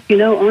common folk,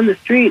 on the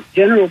street,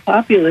 general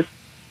populace.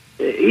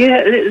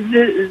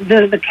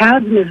 The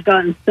chasm has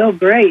gotten so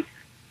great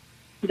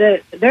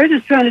that they're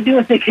just trying to do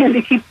what they can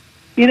to keep,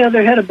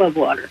 their head above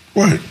water.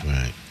 Right.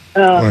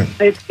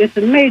 It's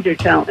a major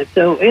challenge.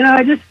 So,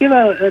 I just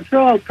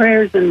throw out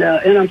prayers, and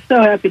I'm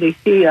so happy to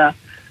see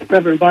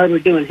Reverend Barber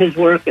doing his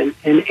work, and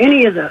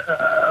any of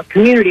the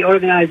community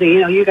organizing.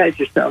 You guys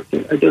yourselves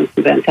are doing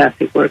some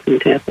fantastic work in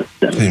Tampa.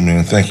 So,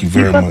 amen. Thank you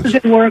very much.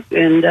 Good work,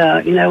 and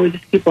we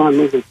just keep on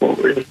moving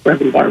forward, as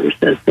Reverend Barber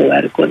says so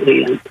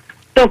adequately and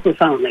so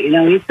profoundly.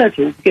 He's such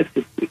a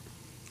gifted speaker.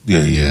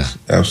 Yeah, he is.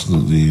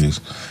 Absolutely he is.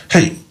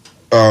 Hey,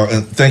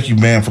 and thank you,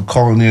 man, for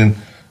calling in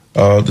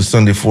the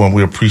Sunday Forum.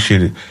 We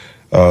appreciate it.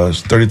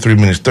 It's 33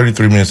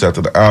 minutes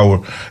after the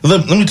hour.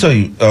 Let me tell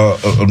you,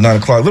 9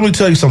 o'clock. Let me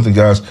tell you something,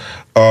 guys.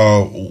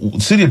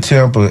 City of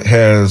Tampa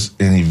has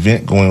an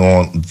event going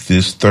on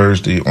this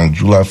Thursday on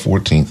July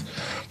 14th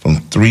from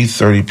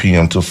 3:30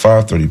 p.m. to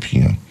 5:30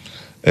 p.m.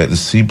 at the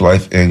C.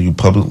 Blythe Andrews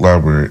Public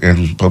Library.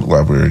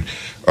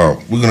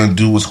 We're going to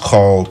do what's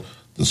called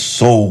the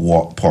Soul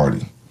Walk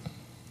Party.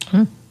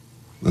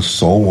 The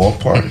Soul Walk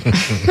Party.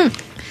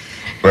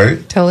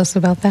 Right? Tell us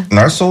about that.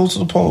 Not Soul to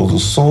the Polls, the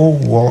Soul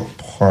Walk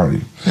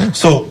Party.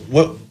 So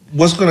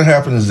what's going to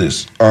happen is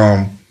this.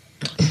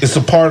 It's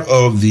a part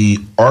of the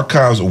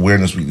Archives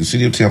Awareness Week, the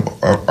City of Tampa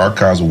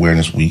Archives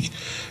Awareness Week,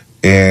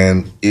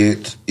 and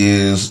it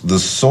is the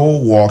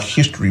Soul Walk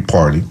History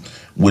Party,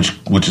 which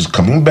is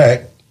coming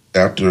back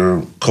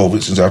after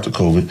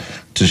COVID,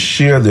 to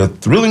share their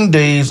thrilling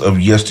days of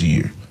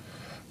yesteryear.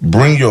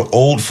 Bring your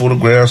old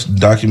photographs,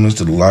 documents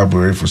to the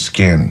library for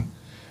scanning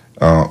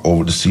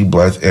over to C.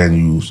 Blythe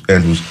Andrews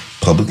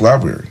Public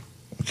Library.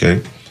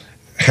 Okay?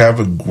 Have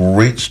a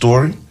great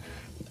story.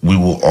 We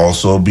will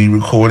also be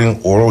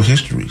recording oral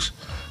histories.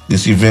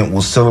 This event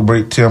will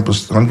celebrate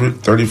Tampa's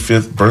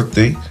 135th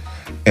birthday,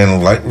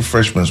 and light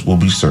refreshments will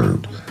be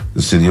served.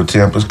 The City of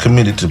Tampa is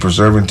committed to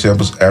preserving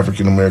Tampa's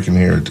African-American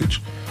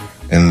heritage,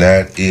 and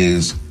that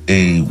is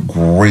a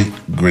great,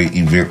 great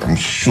event. I'm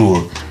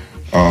sure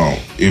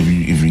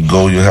if you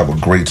go, you'll have a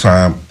great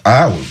time.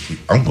 I'm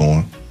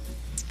going.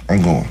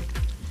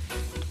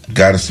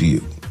 Got to see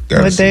it.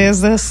 What day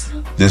is this?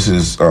 This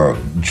is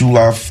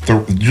July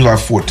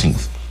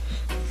 14th.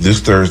 This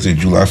Thursday,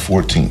 July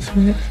 14th.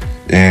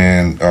 Mm-hmm.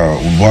 And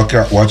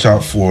watch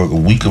out for the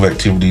week of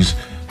activities,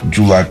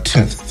 July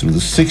 10th through the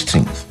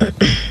 16th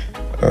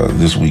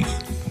this week.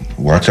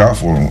 Watch out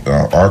for them.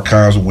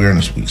 Archives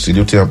Awareness Week, City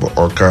of Tampa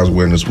Archives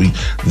Awareness Week.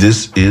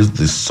 This is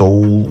the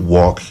Soul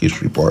Walk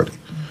History Party.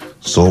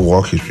 Soul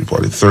Walk History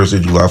Party,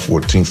 Thursday, July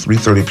 14th,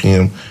 3:30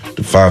 p.m.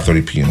 to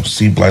 5:30 p.m.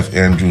 C. Blythe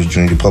Andrews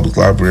Jr. Public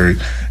Library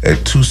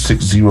at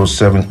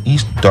 2607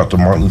 East Dr.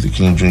 Martin Luther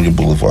King Jr.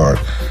 Boulevard,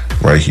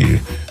 right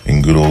here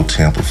in good old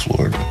Tampa,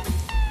 Florida.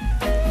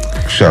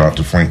 Shout out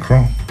to Frank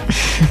Crum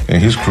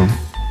and his crew.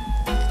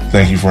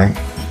 Thank you, Frank.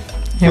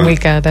 And we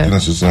got giving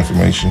us this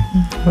information.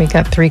 We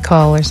got 3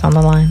 callers on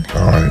the line.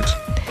 All right.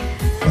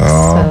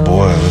 Oh,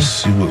 boy. Let's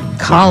see what...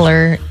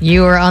 Caller,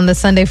 you are on the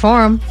Sunday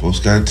Forum. Folks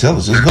got to tell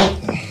us. Let's go.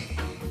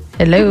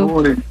 Hello. Good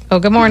morning. Oh,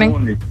 good morning.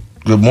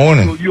 Good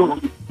morning.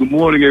 Good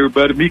morning,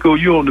 everybody. Miko,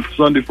 you on the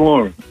Sunday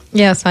Forum.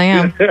 Yes, I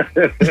am.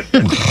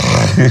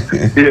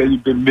 Yeah,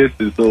 you've been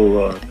missing,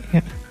 so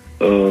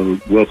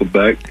welcome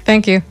back.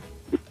 Thank you.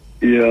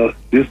 Yeah,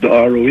 this is the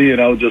ROE,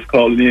 and I was just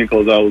calling in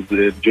because I was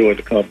enjoying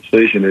the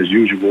conversation as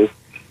usual.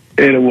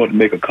 And I want to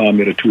make a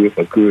comment or two, if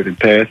I could, in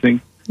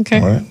passing. Okay.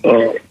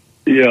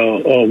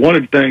 One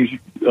of the things,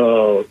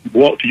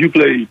 Walter, you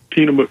played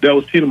that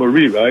was Tina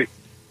Marie, right?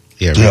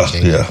 Yeah.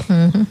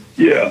 Mm-hmm.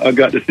 Yeah, I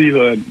got to see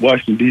her in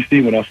Washington,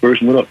 D.C. when I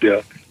first went up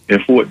there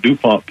in Fort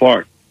DuPont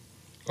Park.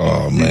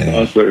 Oh, man.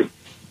 I served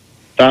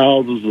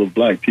thousands of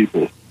black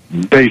people,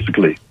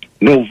 basically.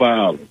 No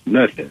violence,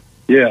 nothing.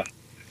 Yeah,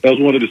 that was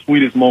one of the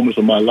sweetest moments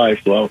of my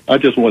life, so I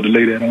just wanted to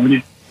lay that on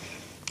you.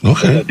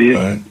 Okay. I did.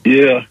 Right.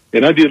 Yeah,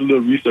 and I did a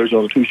little research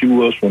on her, too. She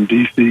was from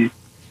D.C.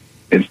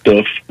 and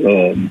stuff.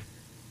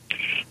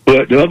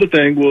 But the other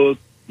thing was,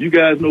 you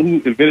guys know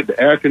who invented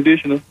the air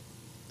conditioner?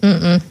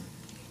 Mm-mm.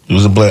 It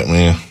was a black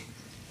man.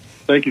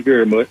 Thank you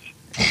very much.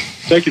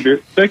 Thank you very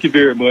much. Thank you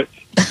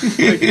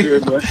very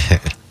much.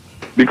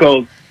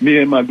 Because me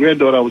and my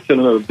granddaughter, I was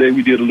telling her the other day,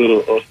 we did a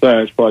little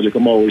science project.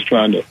 I'm always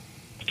trying to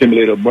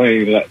stimulate her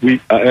brain.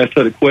 I asked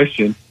her the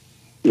question,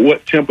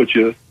 what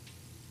temperature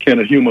can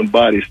a human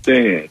body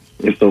stand?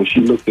 And so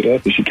she looked it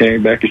up and she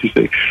came back and she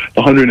said,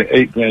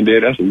 108,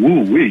 Granddad. That's a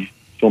woo-wee.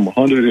 From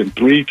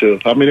 103 to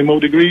how many more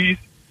degrees?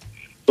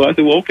 So I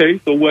said, well, okay,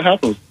 so what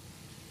happens?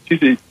 She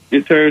said,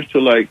 it turns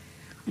to like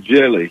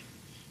jelly.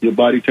 Your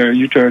body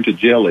you turn to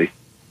jelly.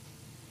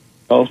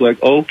 I was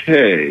like,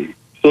 okay.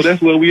 So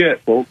that's where we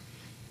at, folks.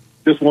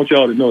 Just want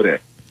y'all to know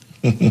that.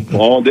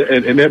 All that,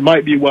 and that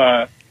might be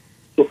why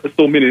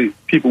so many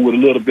people with a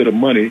little bit of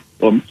money,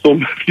 or so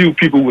few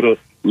people with a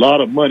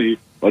lot of money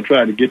are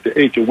trying to get the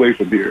H away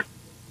from here.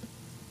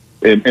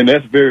 And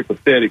that's very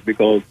pathetic,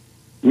 because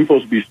we're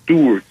supposed to be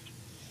stewards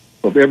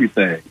of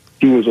everything.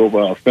 Stewards over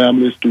our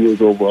families,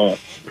 stewards over our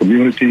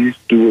communities,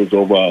 stewards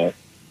over our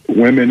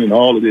women and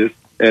all of this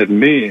as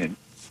men.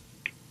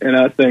 And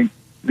I think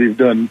they've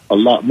done a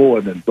lot more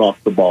than drop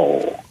the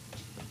ball.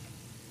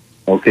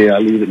 Okay,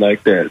 I'll leave it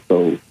like that.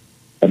 So,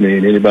 I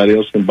mean, anybody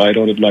else can bite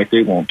on it like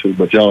they want to.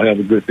 But y'all have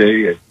a good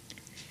day and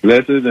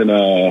blessings, and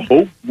I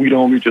hope we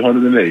don't reach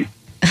 108.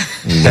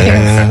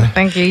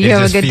 Thank you. You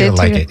have a good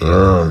day, too.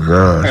 Oh,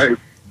 gosh.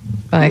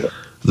 Bye.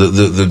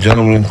 The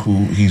gentleman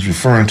who he's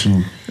referring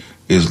to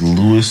is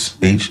Lewis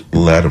H.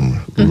 Latimer.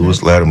 Mm-hmm.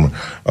 Lewis Latimer.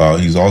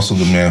 He's also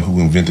the man who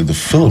invented the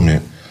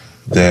filament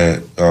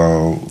that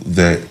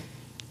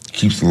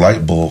keeps the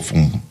light bulb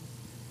from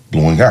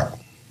blowing out.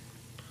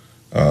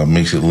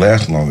 Makes it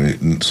last longer.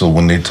 So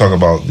when they talk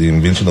about the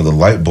invention of the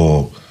light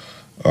bulb,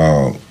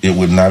 it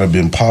would not have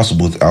been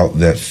possible without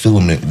that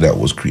filament that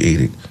was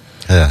created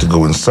to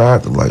go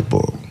inside the light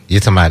bulb. You're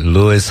talking about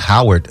Lewis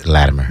Howard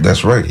Latimer.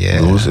 That's right.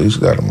 Yeah. Lewis H.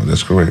 Latimer.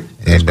 That's correct.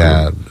 That's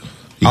correct.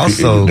 He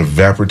also the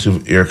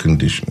evaporative air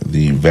conditioner.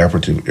 The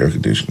evaporative air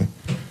conditioner.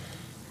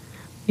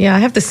 Yeah, I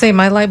have to say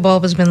my light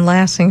bulb has been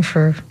lasting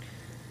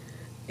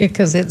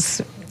because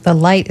the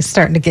light is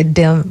starting to get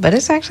dim, but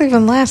it's actually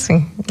been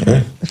lasting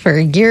for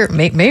a year,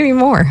 maybe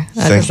more.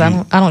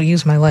 I don't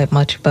use my light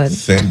much, but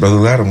thank Brother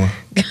Latimer.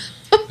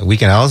 We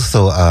can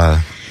also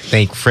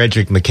thank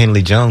Frederick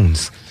McKinley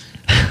Jones.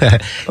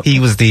 He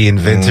was the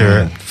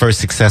inventor, first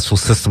successful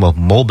system of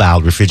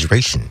mobile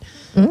refrigeration.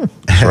 Right.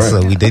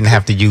 So we didn't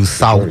have to use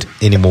salt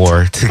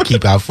anymore to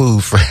keep our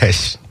food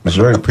fresh. That's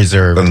right.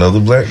 Preserved.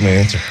 Another black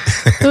man.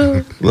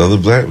 Another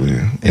black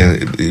man.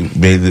 And it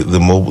made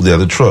the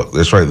other truck.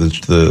 That's right.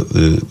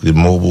 The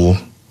mobile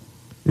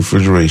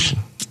refrigeration.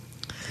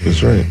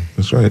 That's right.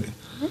 That's right.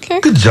 Okay.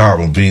 Good job,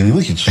 Mobili.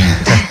 Look at you.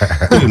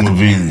 Look at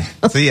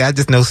Mobili. See, I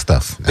just know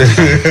stuff.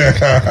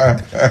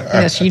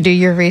 Yes, you do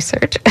your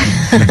research.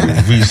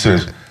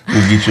 Research.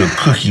 We'll get you a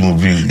cookie,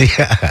 Mobili.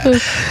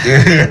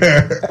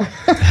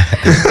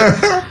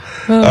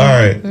 All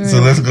right. So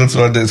let's go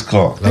to our next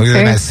call. Look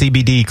at that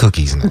CBD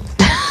cookies now.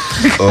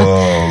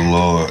 Oh,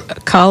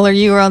 Lord. Caller,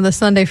 you were on the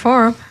Sunday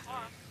Forum.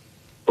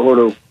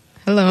 Odo.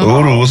 Hello.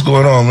 Odo, what's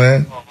going on,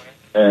 man?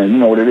 And you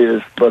know what it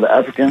is, Brother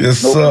African? Yes,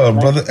 sir.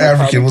 Brother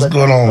African, what's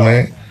going on,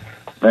 man?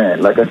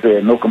 Man, like I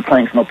said, no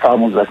complaints, no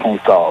problems I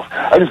can't solve.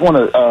 I just want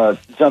to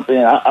jump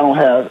in.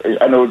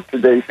 I know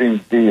today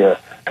seems to be a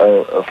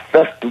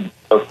festive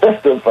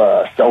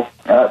show,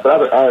 but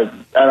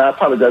I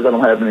apologize. I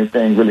don't have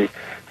anything really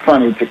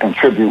funny to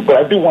contribute, but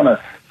I do want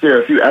to share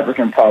a few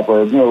African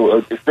proverbs. You know,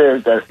 it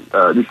said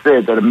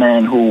that a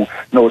man who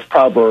knows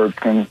proverbs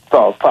can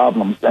solve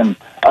problems. And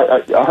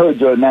I heard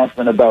your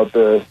announcement about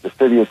the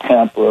city of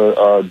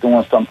Tampa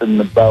doing something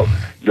about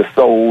the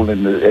soul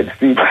and the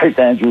St.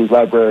 Andrews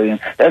Library, and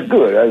that's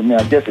good. I mean,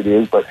 I guess it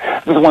is, but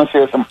I just want to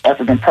share some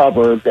African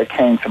proverbs that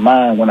came to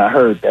mind when I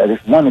heard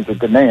that. One is a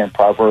Ghanaian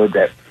proverb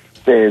that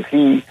says,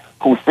 "He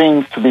who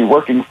seems to be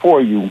working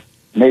for you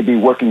may be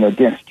working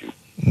against you."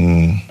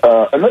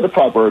 Another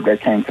proverb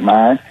that came to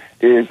mind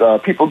is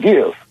people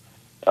give,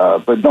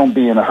 but don't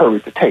be in a hurry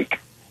to take.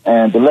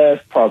 And the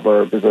last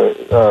proverb is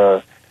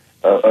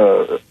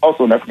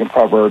also an African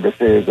proverb that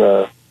says,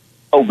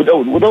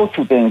 those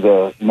two things,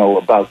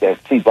 about that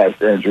St.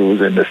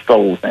 Andrews and the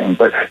soul thing.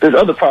 But there's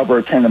other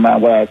proverb came to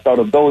mind where I thought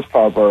of those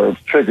proverbs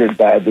triggered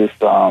by this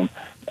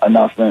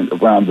announcement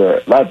around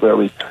the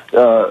library.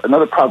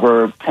 Another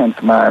proverb came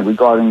to mind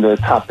regarding the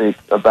topic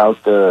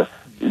about the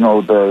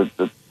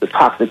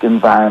toxic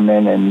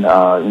environment and,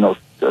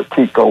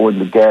 TICO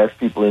and the gas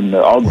people and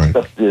all the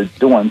stuff they're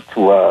doing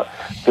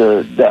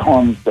that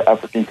harms the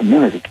African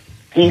community.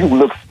 He who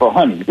looks for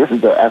honey, this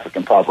is the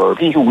African proverb,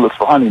 he who looks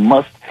for honey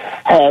must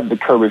have the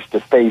courage to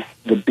face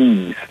the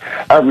bees.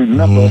 I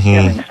remember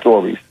hearing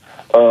stories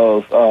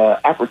of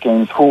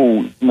Africans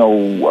who,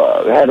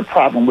 had a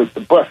problem with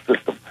the bus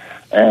system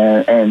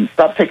and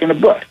stopped taking the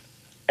bus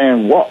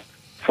and walked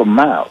for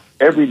miles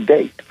every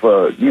day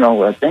for,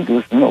 I think it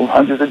was,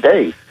 hundreds of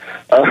days,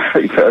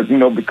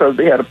 because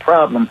they had a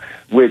problem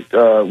with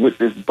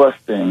this bus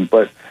thing.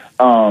 But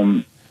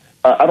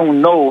I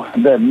don't know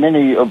that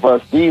many of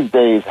us these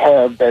days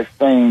have that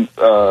same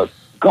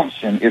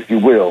gumption, if you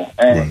will.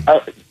 And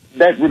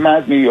that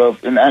reminds me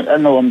of, and I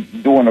know I'm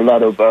doing a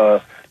lot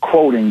of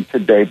quoting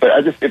today, but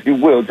I just, if you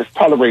will, just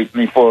tolerate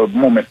me for a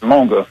moment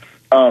longer.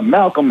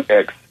 Malcolm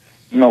X,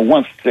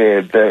 once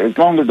said that as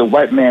long as the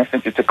white man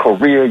sent you to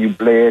Korea, you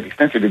bled. He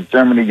sent you to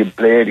Germany, you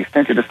bled. He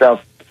sent you to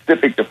South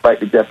Pacific to fight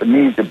the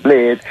Japanese, you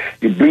bled.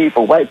 You bleed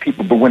for white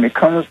people, but when it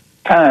comes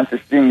time to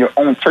seeing your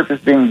own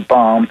churches being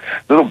bombed,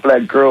 little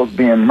black girls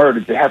being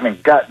murdered, you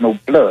haven't got no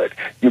blood.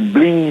 You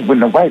bleed when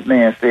the white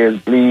man says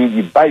bleed.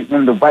 You bite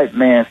when the white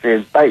man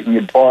says bite, and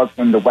you bark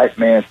when the white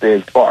man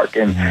says bark.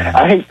 And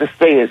I hate to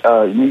say it,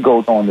 he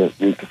goes on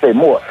to say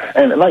more.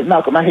 And like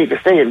Malcolm, I hate to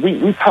say it,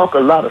 we talk a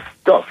lot of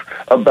stuff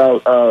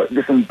about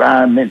this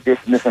environment, this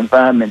and this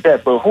environment,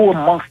 that, but who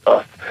amongst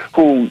us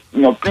who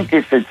think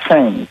it should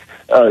change,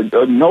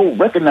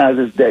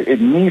 recognizes that it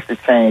needs to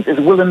change, is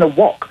willing to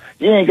walk?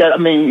 You ain't got,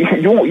 you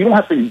don't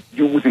have to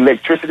use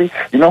electricity.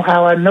 You know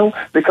how I know?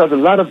 Because a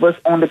lot of us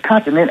on the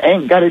continent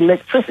ain't got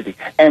electricity,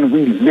 and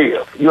we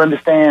live. You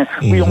understand?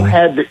 We don't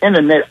have the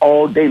internet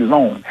all day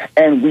long,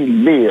 and we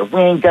live. We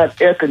ain't got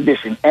air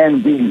conditioning,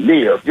 and we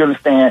live. You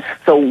understand?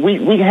 So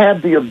we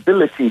have the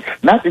ability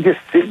not to just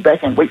sit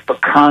back and wait for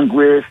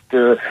Congress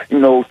to,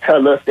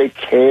 tell us they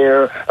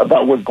care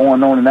about what's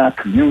going on in our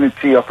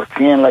community or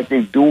pretend like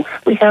they do.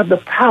 We have the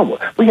power.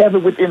 We have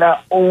it within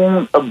our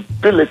own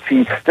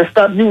ability to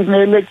stop using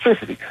the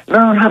electricity.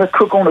 Learn how to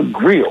cook on a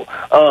grill.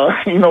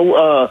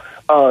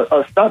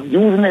 Stop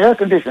using the air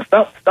conditioner.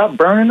 Stop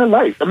burning the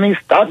lights.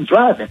 Stop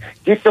driving.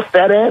 Get your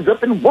fat ass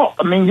up and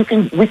walk. we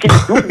can do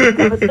this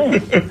kind of thing.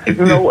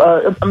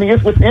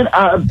 It's within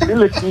our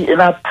ability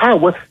and our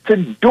power to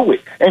do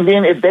it. And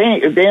then if they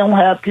don't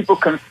have people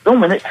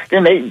consuming it,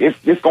 then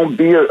it's going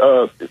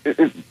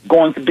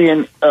to be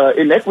an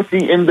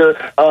inequity in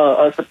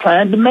the supply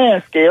and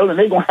demand scale, and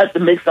they're going to have to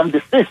make some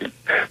decisions.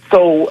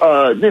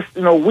 So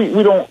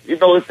we don't. It's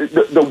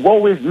the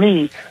woe is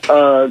me.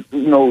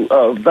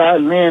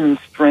 Violin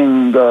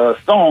string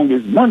song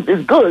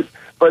is good,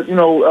 but he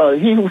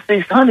who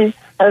seeks honey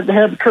has to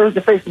have the courage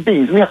to face the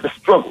bees. We have to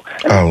struggle.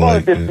 And as far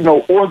as this,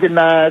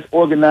 organizing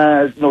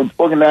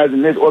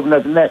this,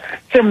 organizing that.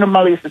 Chairman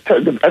O'Malley used to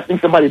tell, I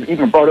think somebody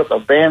even brought up a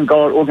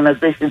Vanguard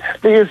organization.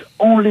 There is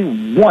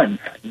only one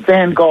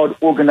Vanguard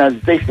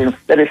organization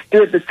that has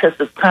stood the test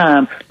of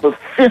time for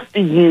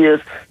 50 years,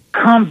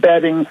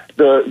 combating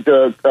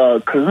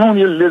the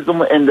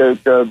colonialism and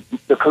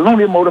the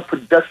colonial mode of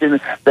production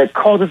that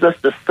causes us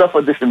to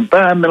suffer this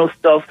environmental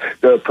stuff,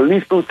 the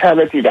police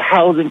brutality, the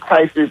housing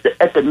crisis, the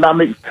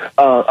economic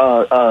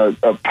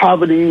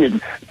poverty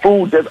and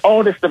food. There's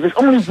all this stuff. There's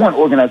only one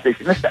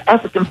organization. It's the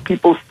African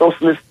People's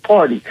Socialist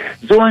Party.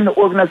 Join the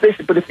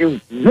organization, but if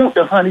you want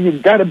the honey, you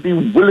got to be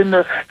willing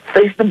to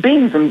face the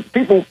bees. And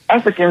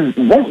Africans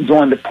won't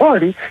join the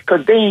party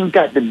because they ain't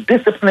got the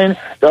discipline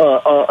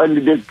and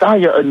the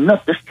desire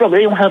enough to struggle.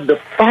 They don't have the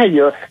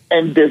fire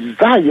and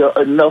desire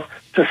enough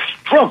to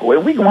struggle,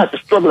 and we're going to have to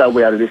struggle our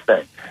way out of this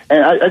thing.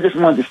 And I just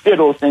wanted to share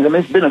those things.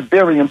 It's been a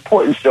very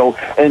important show,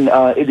 and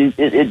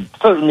it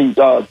certainly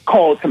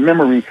called to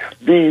memory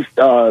these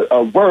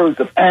words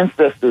of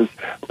ancestors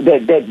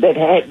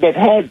that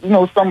had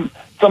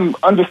some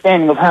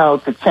understanding of how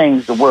to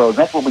change the world.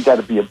 That's what we got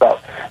to be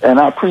about. And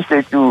I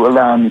appreciate you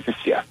allowing me to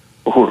share.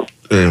 Uhuru.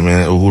 Hey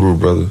man, Uhuru,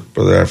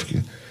 brother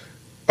African.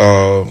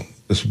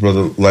 This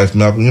brother Life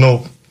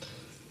Malcolm.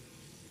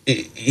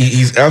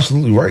 He's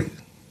absolutely right.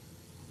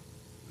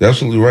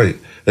 Absolutely right.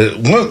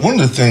 One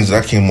of the things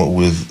that I came up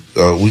with,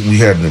 we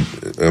had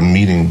a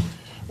meeting.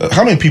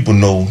 How many people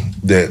know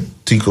that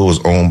TICO is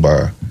owned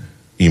by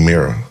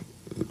Emera,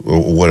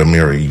 or what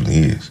Emera even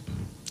is?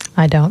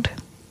 I don't.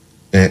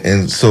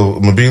 And so,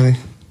 Mabili?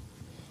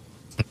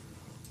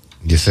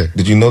 Yes, sir.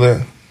 Did you know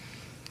that?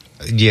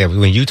 Yeah,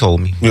 when you told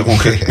me. Yeah,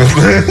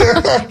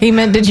 okay. He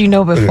meant, did you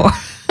know before?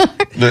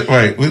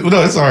 Right.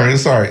 No, it's all right.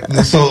 It's all right.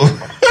 So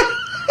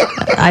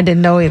I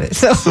didn't know either.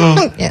 So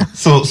yeah.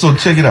 So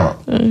check it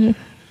out. Mm-hmm.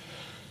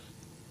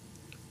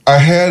 I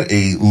had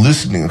a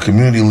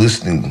community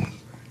listening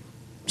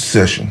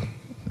session,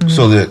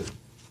 so that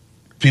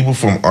people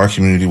from our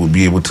community would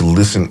be able to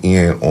listen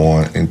in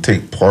on and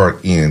take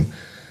part in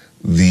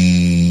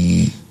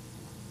the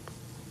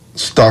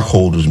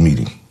stockholders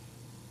meeting,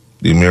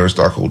 the Emera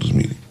stockholders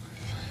meeting.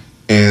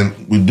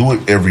 And we do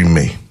it every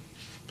May.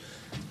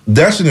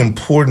 That's an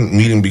important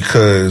meeting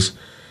because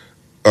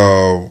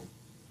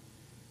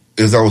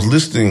as I was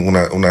listening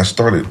when I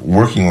started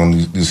working on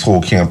this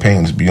whole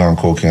campaign, this Beyond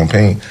Coal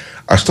campaign,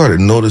 I started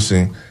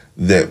noticing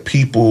that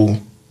people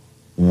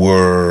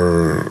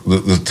were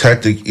the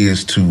tactic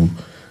is to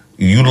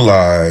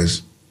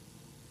utilize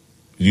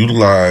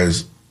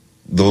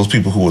those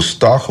people who are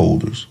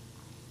stockholders,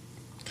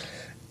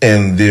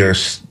 and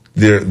there's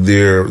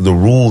the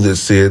rule that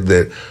said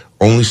that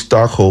only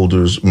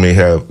stockholders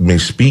may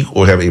speak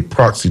or have a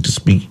proxy to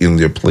speak in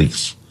their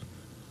place,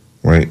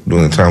 right,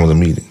 during the time of the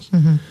meetings.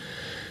 Mm-hmm.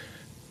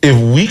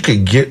 If we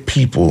could get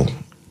people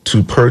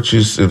to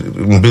purchase,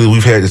 Billy,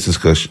 we've had this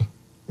discussion,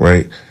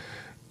 right?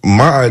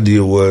 My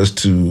idea was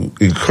to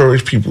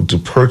encourage people to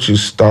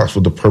purchase stocks for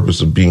the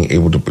purpose of being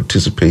able to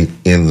participate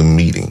in the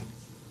meeting,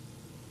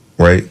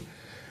 right?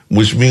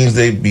 Which means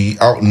they'd be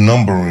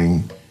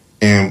outnumbering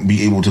and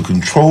be able to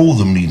control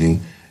the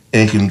meeting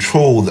and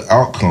control the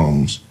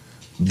outcomes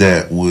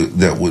that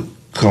would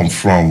come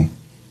from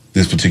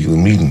this particular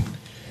meeting.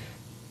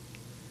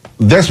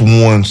 That's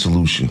one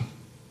solution.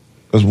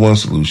 That's one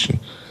solution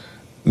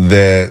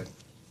that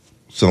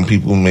some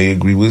people may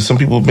agree with, some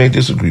people may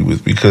disagree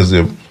with because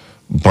they're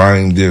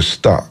buying their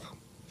stock.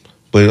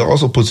 But it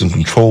also puts a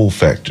control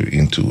factor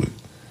into it.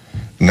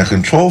 And that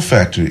control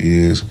factor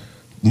is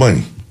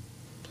money,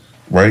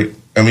 right?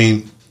 I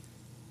mean,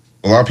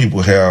 a lot of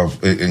people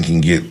have and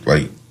can get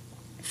like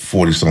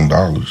 $40-some,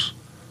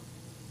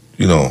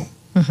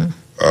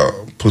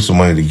 put some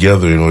money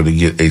together in order to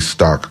get a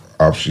stock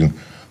option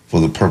for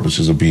the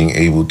purposes of being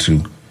able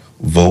to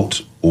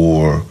vote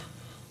or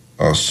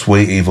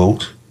sway a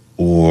vote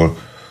or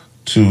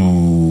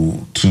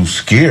to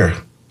scare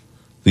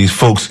these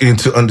folks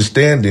into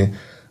understanding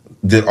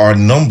that our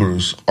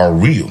numbers are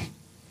real.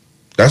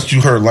 That's what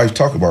you heard Life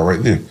talk about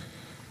right there.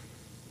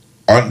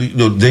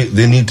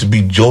 They need to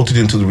be jolted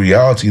into the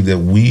reality that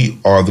we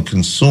are the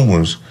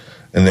consumers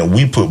and that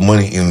we put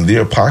money in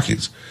their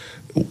pockets.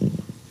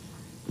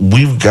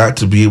 We've got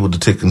to be able to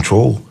take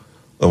control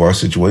of our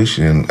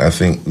situation, and I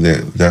think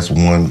that that's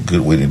one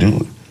good way to do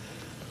it.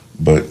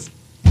 But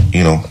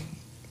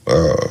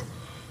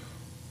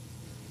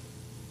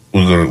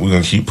we're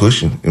gonna keep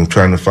pushing and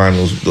trying to find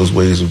those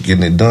ways of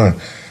getting it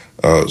done.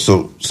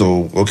 So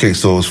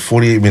it's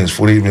 48 minutes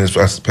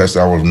past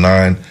the hour of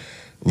 9.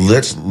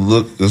 Let's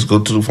go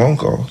to the phone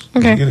calls.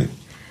 Okay. Get it.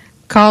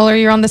 Caller,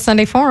 you're on the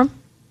Sunday Forum.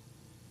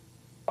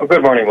 Oh,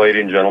 good morning,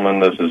 ladies and gentlemen.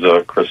 This is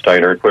Chris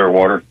Steiner,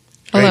 Clearwater.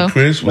 Hello. Hey,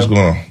 Chris, what's going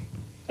on?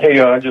 Hey,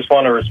 I just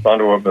want to respond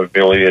to what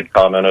Billy had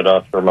commented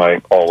after my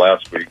call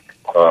last week.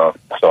 So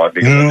I'd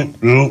be wait,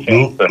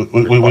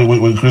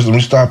 Chris, let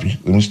me stop you.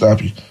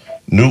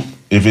 Nope.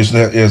 If it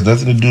has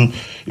nothing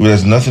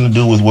to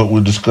do with what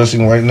we're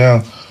discussing right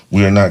now,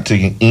 we are not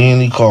taking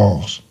any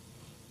calls.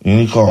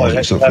 Well, it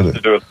has to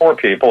do with poor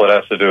people. It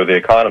has to do with the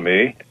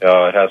economy.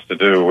 It has to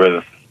do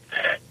with,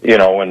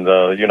 when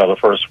the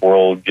first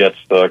world gets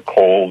the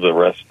cold,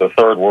 the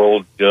third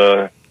world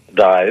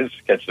dies,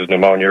 catches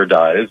pneumonia or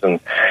dies, and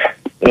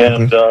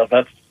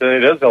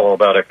it is all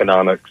about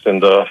economics,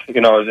 and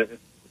it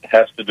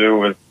has to do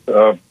with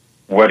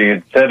what he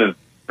had said is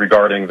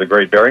regarding the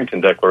Great Barrington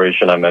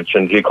Declaration I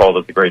mentioned. He called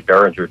it the Great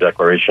Barringer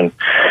Declaration,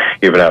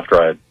 even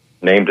after I had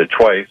named it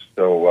twice.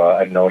 So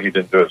I know he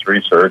didn't do his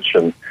research,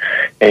 and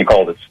he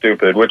called it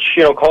stupid, which,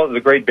 calls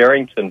the Great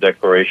Barrington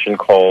Declaration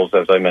calls,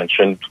 as I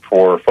mentioned,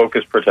 for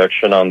focused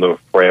protection on the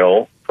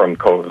frail from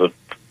COVID,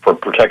 for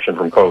protection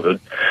from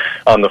COVID,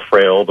 on the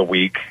frail, the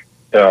weak,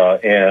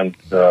 and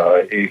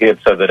he had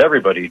said that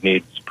everybody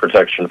needs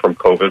protection from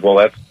COVID.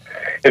 Well,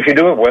 if you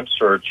do a web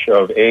search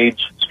of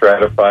age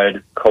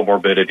stratified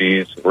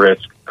comorbidities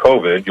risk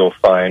COVID, you'll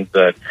find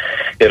that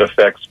it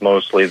affects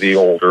mostly the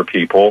older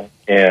people.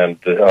 And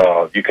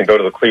you can go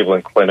to the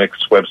Cleveland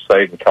Clinic's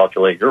website and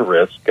calculate your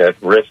risk at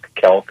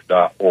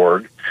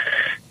riskcalc.org.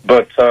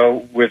 But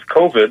with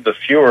COVID, the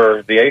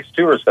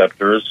ACE2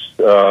 receptors,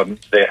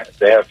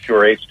 they have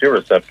fewer ACE2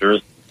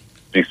 receptors,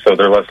 so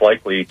they're less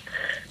likely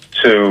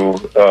to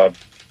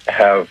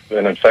have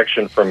an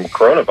infection from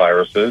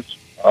coronaviruses.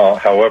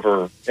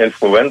 However,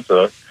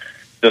 influenza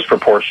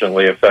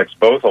disproportionately affects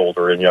both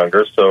older and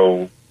younger.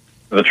 So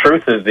the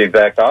truth is the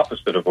exact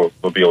opposite of what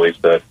Mobili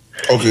said.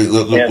 Okay,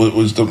 let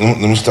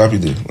me stop you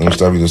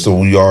there. So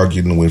we are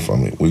getting away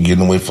from it. We're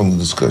getting away from the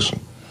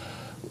discussion.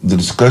 The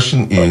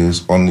discussion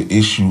is on the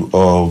issue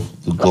of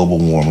the global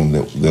warming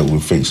that we're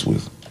faced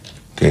with,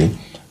 okay,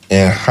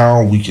 and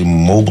how we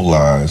can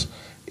mobilize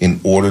in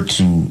order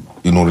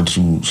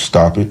to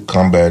stop it,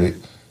 combat it,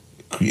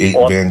 create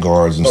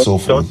vanguards and so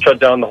forth. Don't shut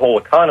down the whole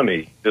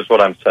economy, is what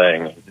I'm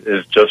saying.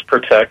 Is just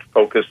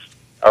focus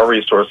our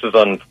resources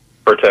on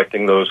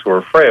protecting those who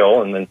are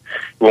frail, and then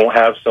we won't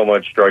have so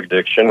much drug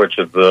addiction, which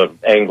is the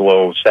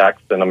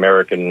Anglo-Saxon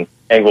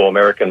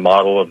Anglo-American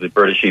model of the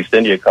British East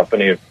India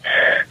Company of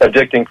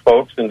addicting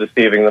folks and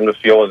deceiving them to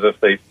feel as if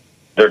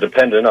they're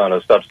dependent on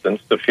a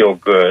substance to feel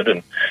good,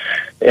 and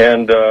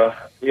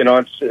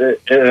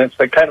it's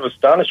like kind of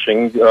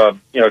astonishing,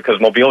 because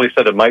Mobili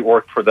said it might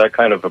work for that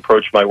kind of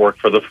approach, might work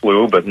for the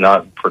flu, but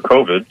not for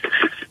COVID.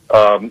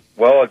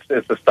 Well,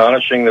 it's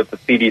astonishing that the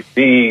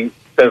CDC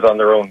says on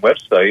their own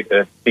website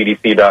at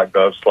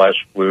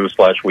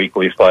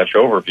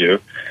cdc.gov/flu/weekly/overview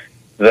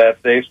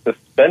that they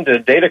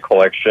suspended data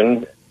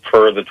collection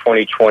for the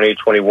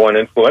 2020-21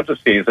 influenza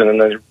season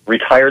and then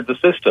retired the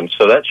system.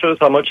 So that shows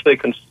how much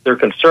they're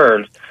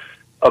concerned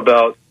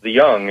about the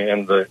young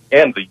and the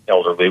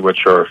elderly,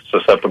 which are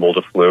susceptible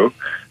to flu.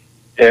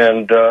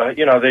 And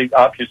they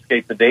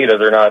obfuscate the data.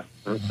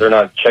 They're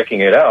not checking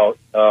it out.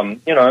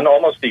 And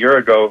almost a year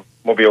ago,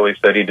 Mobili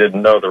said he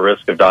didn't know the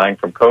risk of dying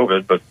from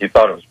COVID, but he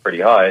thought it was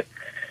pretty high.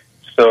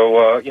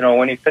 So,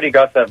 when he said he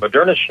got that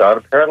Moderna shot,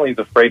 apparently he's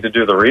afraid to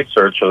do the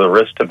research of the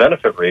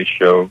risk-to-benefit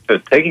ratio to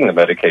taking the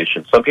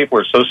medication. Some people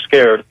are so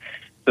scared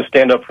to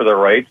stand up for their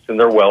rights and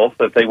their wealth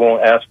that they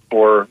won't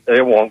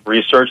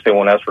research, they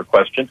won't ask for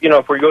questions.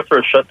 If we go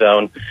through a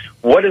shutdown,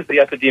 what does the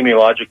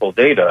epidemiological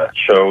data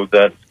show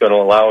that's going to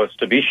allow us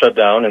to be shut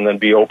down and then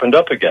be opened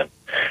up again?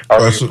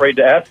 Are we afraid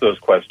to ask those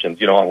questions?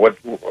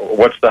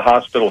 What's the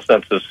hospital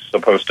census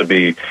supposed to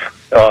be?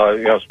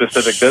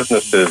 Specific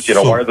businesses.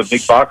 Why are the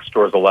big box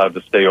stores allowed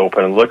to stay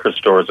open and liquor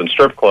stores and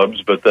strip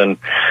clubs, but then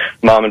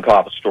mom and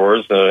pop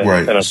stores,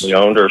 independently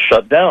owned, are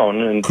shut down?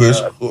 And Chris,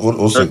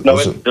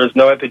 there's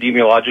no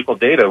epidemiological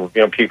data.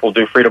 People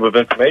do Freedom of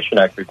Information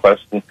Act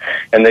requests, and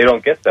they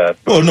don't get that.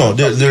 Well, no,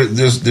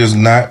 there's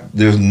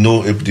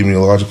no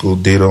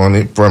epidemiological data on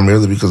it,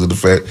 primarily because of the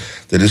fact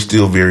that it's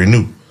still very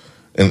new.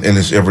 And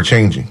it's ever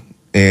changing,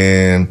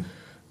 and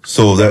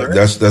so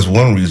that's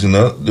one reason.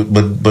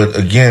 But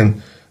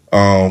again,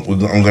 I'm going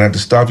to have to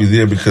stop you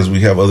there because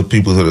we have other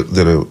people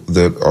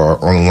that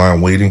are on the line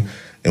waiting,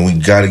 and we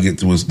got to get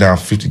through. It's now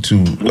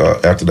 52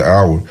 after the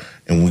hour,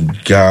 and we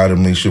got to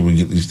make sure we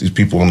get these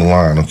people on the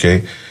line,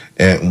 okay?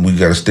 And we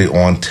got to stay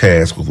on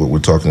task with what we're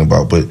talking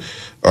about. But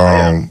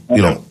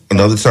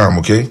another time,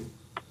 okay?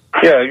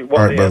 Yeah. Well,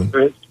 all right,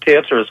 to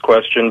answer his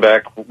question,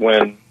 back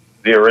when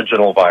the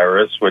original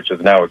virus, which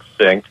is now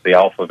extinct, the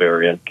Alpha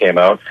variant, came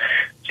out,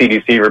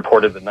 CDC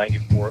reported that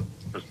 94%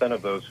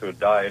 of those who had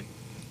died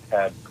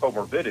had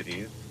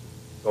comorbidities.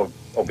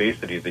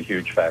 Obesity is a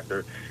huge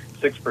factor.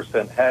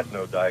 6% had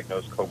no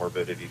diagnosed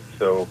comorbidities.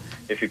 So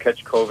if you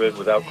catch COVID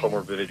without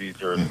comorbidids,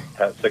 you're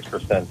at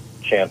 6%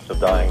 chance of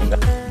dying.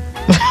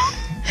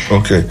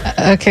 Okay.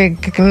 Okay.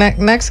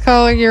 Next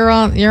caller, you're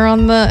on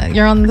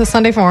the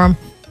Sunday Forum.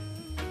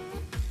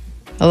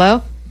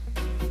 Hello.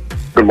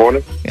 Good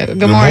morning.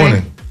 Good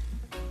morning.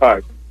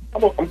 Hi.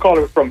 I'm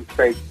calling from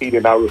St. Pete,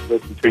 and I was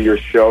listening to your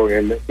show,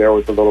 and there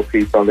was a little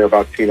piece on there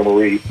about Tina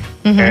Marie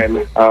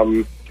and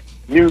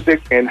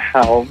music and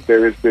how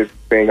there is this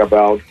thing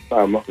about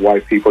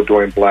white people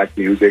doing black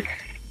music.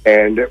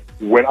 And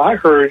when I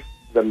heard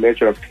the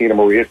mention of Tina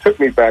Marie, it took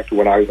me back to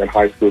when I was in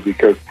high school,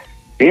 because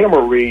Tina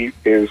Marie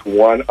is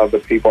one of the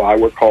people I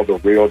would call the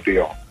real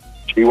deal.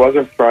 She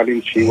wasn't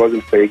fronting. She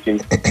wasn't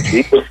faking.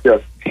 She was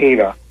just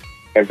Tina.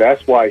 And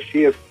that's why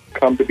she has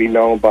come to be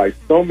known by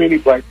so many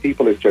black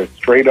people as just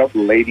straight up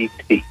Lady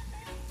T.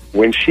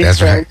 When she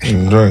sang,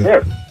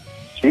 yes,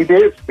 she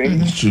did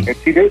sing, and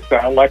she did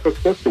sound like a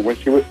sister when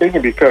she was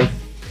singing, because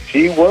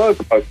she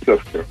was a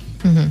sister.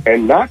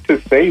 And not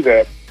to say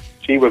that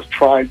she was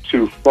trying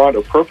to front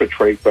or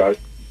perpetrate, but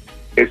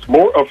it's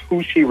more of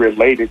who she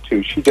related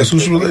to. That's who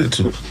she related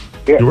to.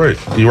 Yeah.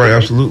 You're right.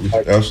 Absolutely.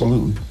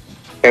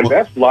 And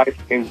that's life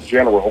in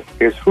general,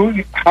 is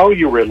how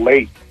you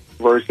relate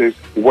versus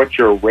what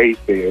your race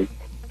is.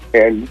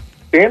 And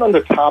staying on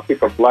the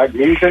topic of black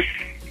music,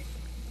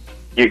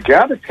 you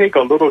got to take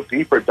a little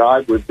deeper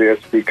dive with this,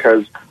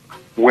 because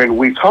when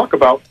we talk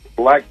about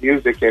black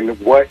music and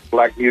what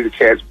black music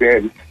has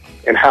been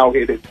and how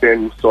it has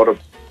been sort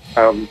of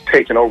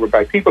taken over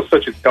by people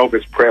such as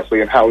Elvis Presley,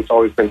 and how it's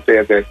always been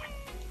said that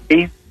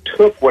he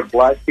took what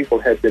black people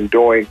had been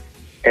doing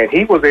and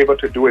he was able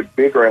to do it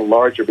bigger and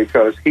larger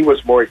because he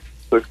was more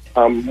equipped.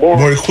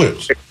 More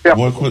equipped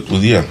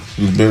with, he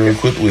was better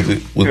equipped with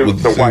it.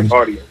 With the white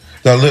audience.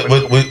 Now,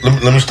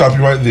 let me stop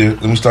you right there.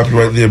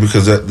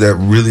 Because that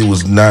really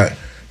was not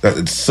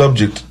that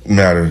subject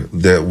matter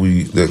that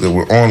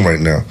we're on right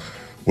now.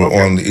 We're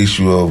on the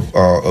issue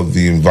of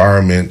the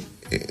environment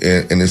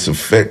and its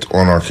effect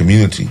on our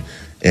community,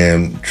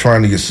 and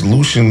trying to get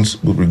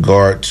solutions with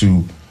regard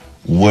to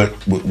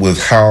with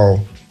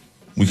how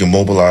we can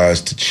mobilize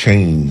to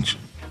change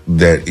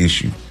that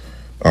issue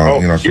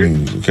in our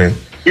community. Okay.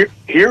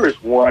 Here is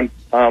one.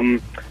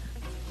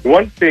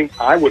 One thing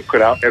I would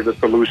put out as a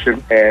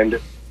solution,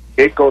 and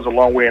it goes a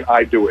long way, and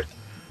I do it.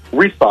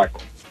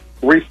 Recycle.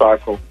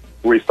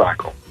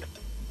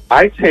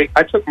 I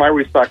took my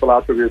recycle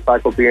out to the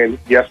recycle bin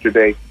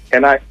yesterday,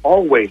 and I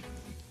always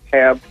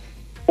have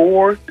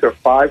 4 to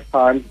 5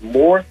 times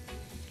more,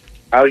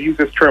 I'll use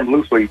this term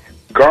loosely,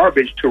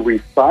 garbage to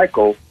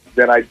recycle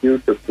than I do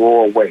to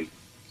throw away.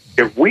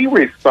 If we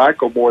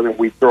recycle more than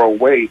we throw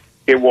away,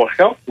 it will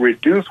help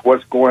reduce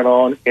what's going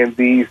on in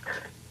these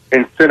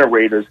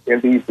incinerators,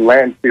 in these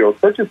landfills,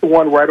 such as the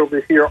one right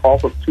over here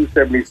off of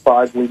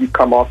 275 when you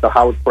come off the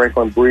Howard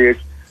Franklin Bridge.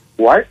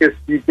 Right as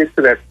you get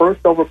to that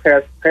first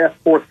overpass past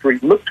 4th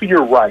Street, look to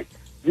your right.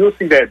 You'll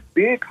see that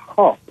big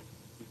hump.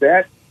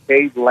 That's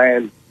a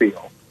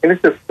landfill. and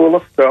it's just full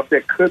of stuff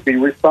that could be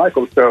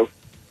recycled. So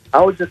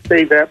I would just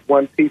say that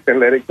one piece and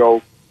let it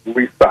go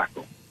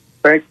recycle.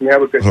 Thanks, and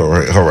have a good day. All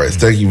right.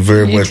 Thank you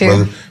very much, too.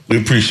 brother. We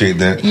appreciate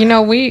that. You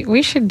know,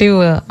 we should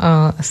do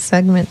a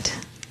segment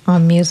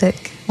on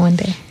music one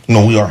day.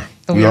 No, we are.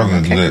 Oh, we are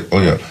going to do that.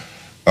 Oh, yeah.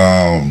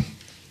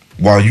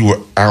 While you were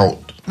out.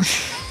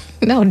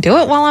 No, do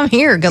it while I'm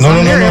here, because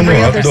I'm here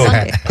every other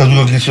Sunday. Because we're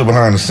going to get you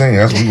behind the scenes.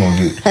 That's what we're going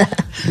to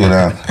get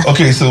out.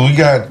 Okay, so we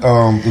got,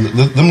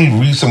 let me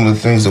read some of the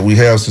things that we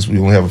have since we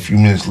only have a few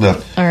minutes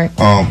left. All right.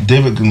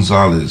 David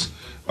Gonzalez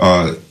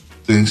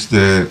thinks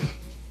that,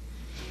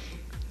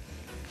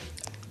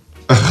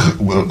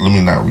 well, let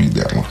me not read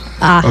that one.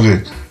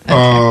 Okay.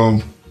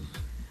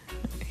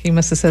 He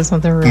must have said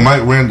something rude.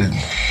 Mike Randolph.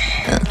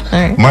 All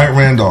right. Mike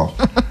Randolph.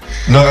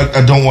 No,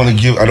 I don't want to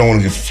give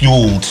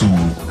fuel to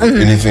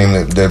anything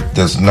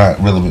that's not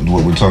relevant to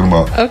what we're talking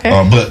about. Okay.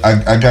 But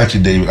I got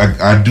you, David.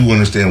 I do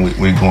understand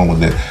where you're going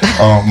with that.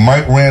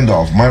 Mike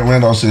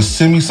Randolph says,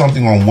 send me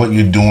something on what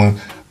you're doing.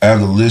 I have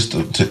the list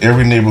to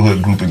every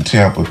neighborhood group in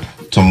Tampa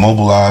to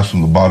mobilize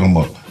from the bottom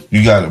up.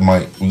 You got it,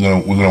 Mike. We're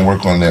gonna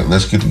work on that.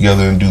 Let's get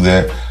together and do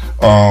that.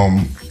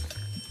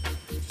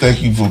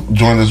 Thank you for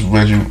joining us,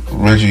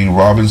 Reggie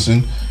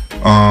Robinson.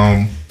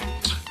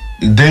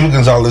 David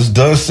Gonzalez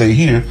does say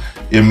here,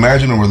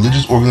 imagine a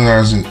religious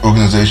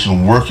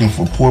organization working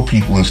for poor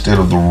people instead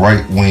of the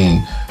right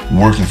wing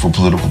working for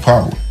political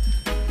power.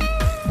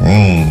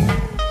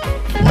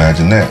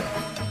 Imagine that.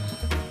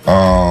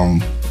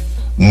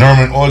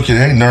 Nerman Oiken,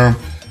 hey Nerm,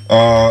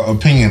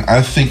 opinion,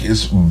 I think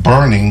it's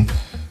burning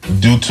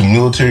due to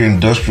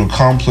military-industrial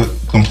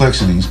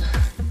complexities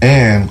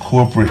and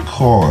corporate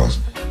cause.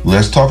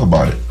 Let's talk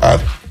about it. I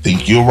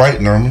think you're right,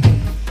 Nerman.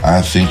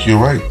 I think you're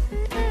right.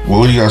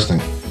 What do you guys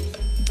think?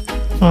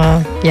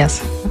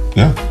 Yes.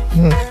 Yeah,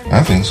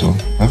 I think so.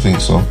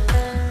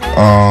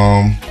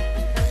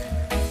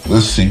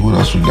 Let's see what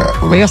else we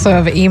got. We also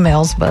have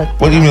emails, but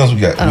what emails we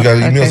got? We got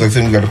emails. Okay. I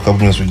think we got a couple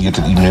minutes. We can get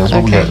to the emails.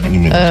 What we got?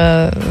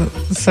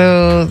 Emails.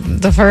 So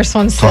the first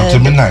one said, Talk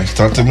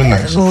to me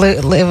nice.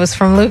 It was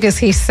from Lucas.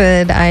 He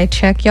said, I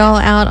check y'all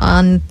out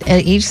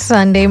at each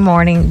Sunday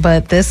morning,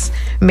 but this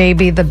may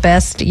be the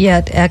best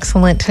yet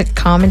excellent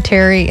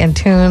commentary and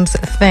tunes.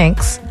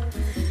 Thanks.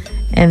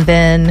 And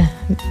then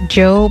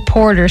Joe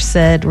Porter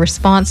said,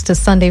 response to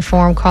Sunday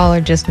Forum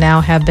caller just now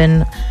have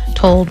been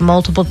told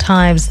multiple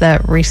times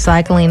that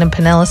recycling in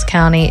Pinellas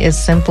County is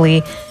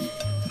simply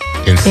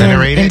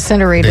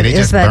incinerated.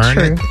 Is that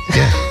true?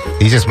 Yeah.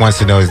 He just wants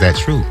to know, is that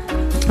true?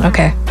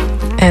 Okay.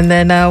 And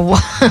then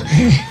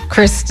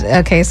Chris,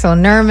 okay, so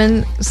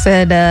Nerman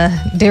said,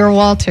 Dear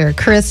Walter,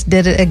 Chris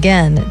did it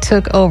again.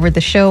 Took over the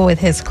show with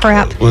his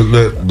crap. We're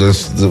not going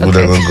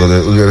to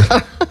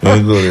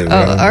go there.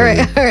 All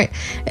right.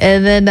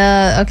 And then,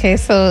 okay,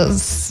 so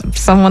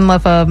someone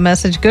left a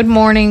message. Good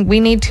morning. We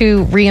need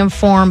to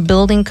re-inform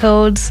building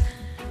codes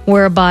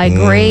whereby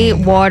gray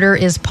water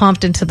is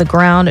pumped into the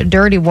ground.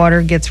 Dirty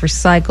water gets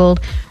recycled.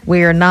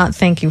 We are not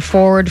thinking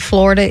forward.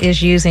 Florida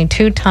is using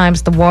 2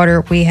 times the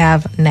water we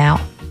have now.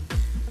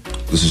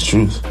 This is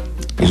truth.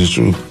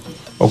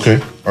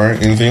 Okay. All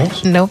right. Anything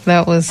else? Nope.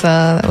 That was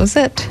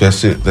it.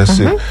 That's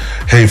it.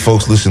 Hey,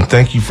 folks, listen.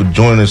 Thank you for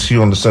joining us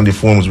here on the Sunday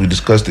Forum as we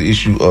discuss the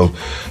issue of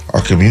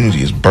our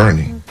community is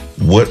burning.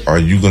 What are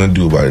you going to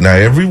do about it? Now,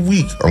 every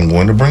week, I'm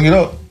going to bring it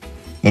up.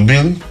 Now,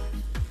 Billy,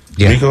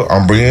 Miko,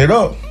 I'm bringing it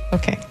up.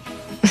 Okay.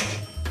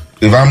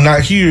 If I'm not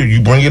here,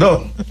 you bring it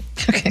up.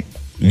 Okay.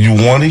 You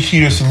want to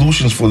hear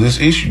solutions for this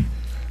issue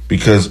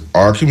because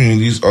our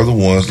communities are the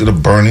ones that are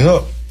burning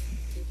up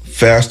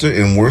faster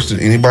and worse than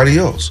anybody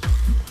else.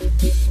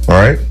 All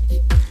right?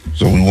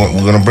 So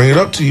we're going to bring it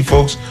up to you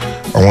folks.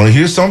 I want to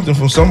hear something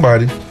from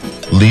somebody.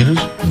 Leaders,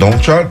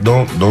 don't try to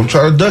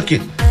duck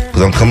it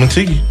because I'm coming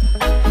to you.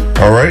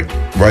 All right?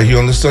 Right here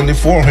on the Sunday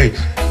Forum. Hey,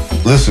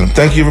 listen,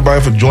 thank you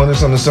everybody for joining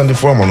us on the Sunday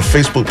Forum on the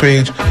Facebook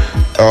page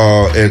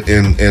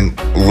and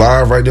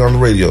live right there on the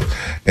radio.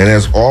 And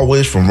as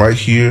always, from right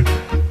here,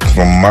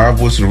 from my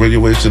voice to the radio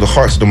waves to the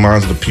hearts and the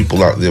minds of the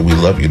people out there, we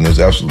love you, and there's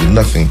absolutely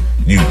nothing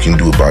you can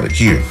do about it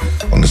here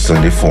on the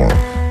Sunday Forum.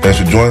 Thanks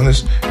for joining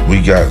us.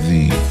 We got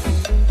the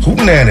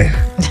Hootenanny.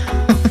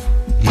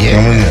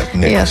 Coming up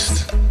next.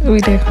 Yes, we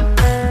do.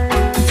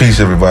 Peace,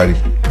 everybody.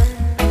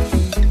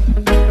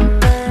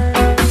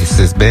 This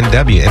has been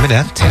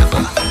WMNF Tampa.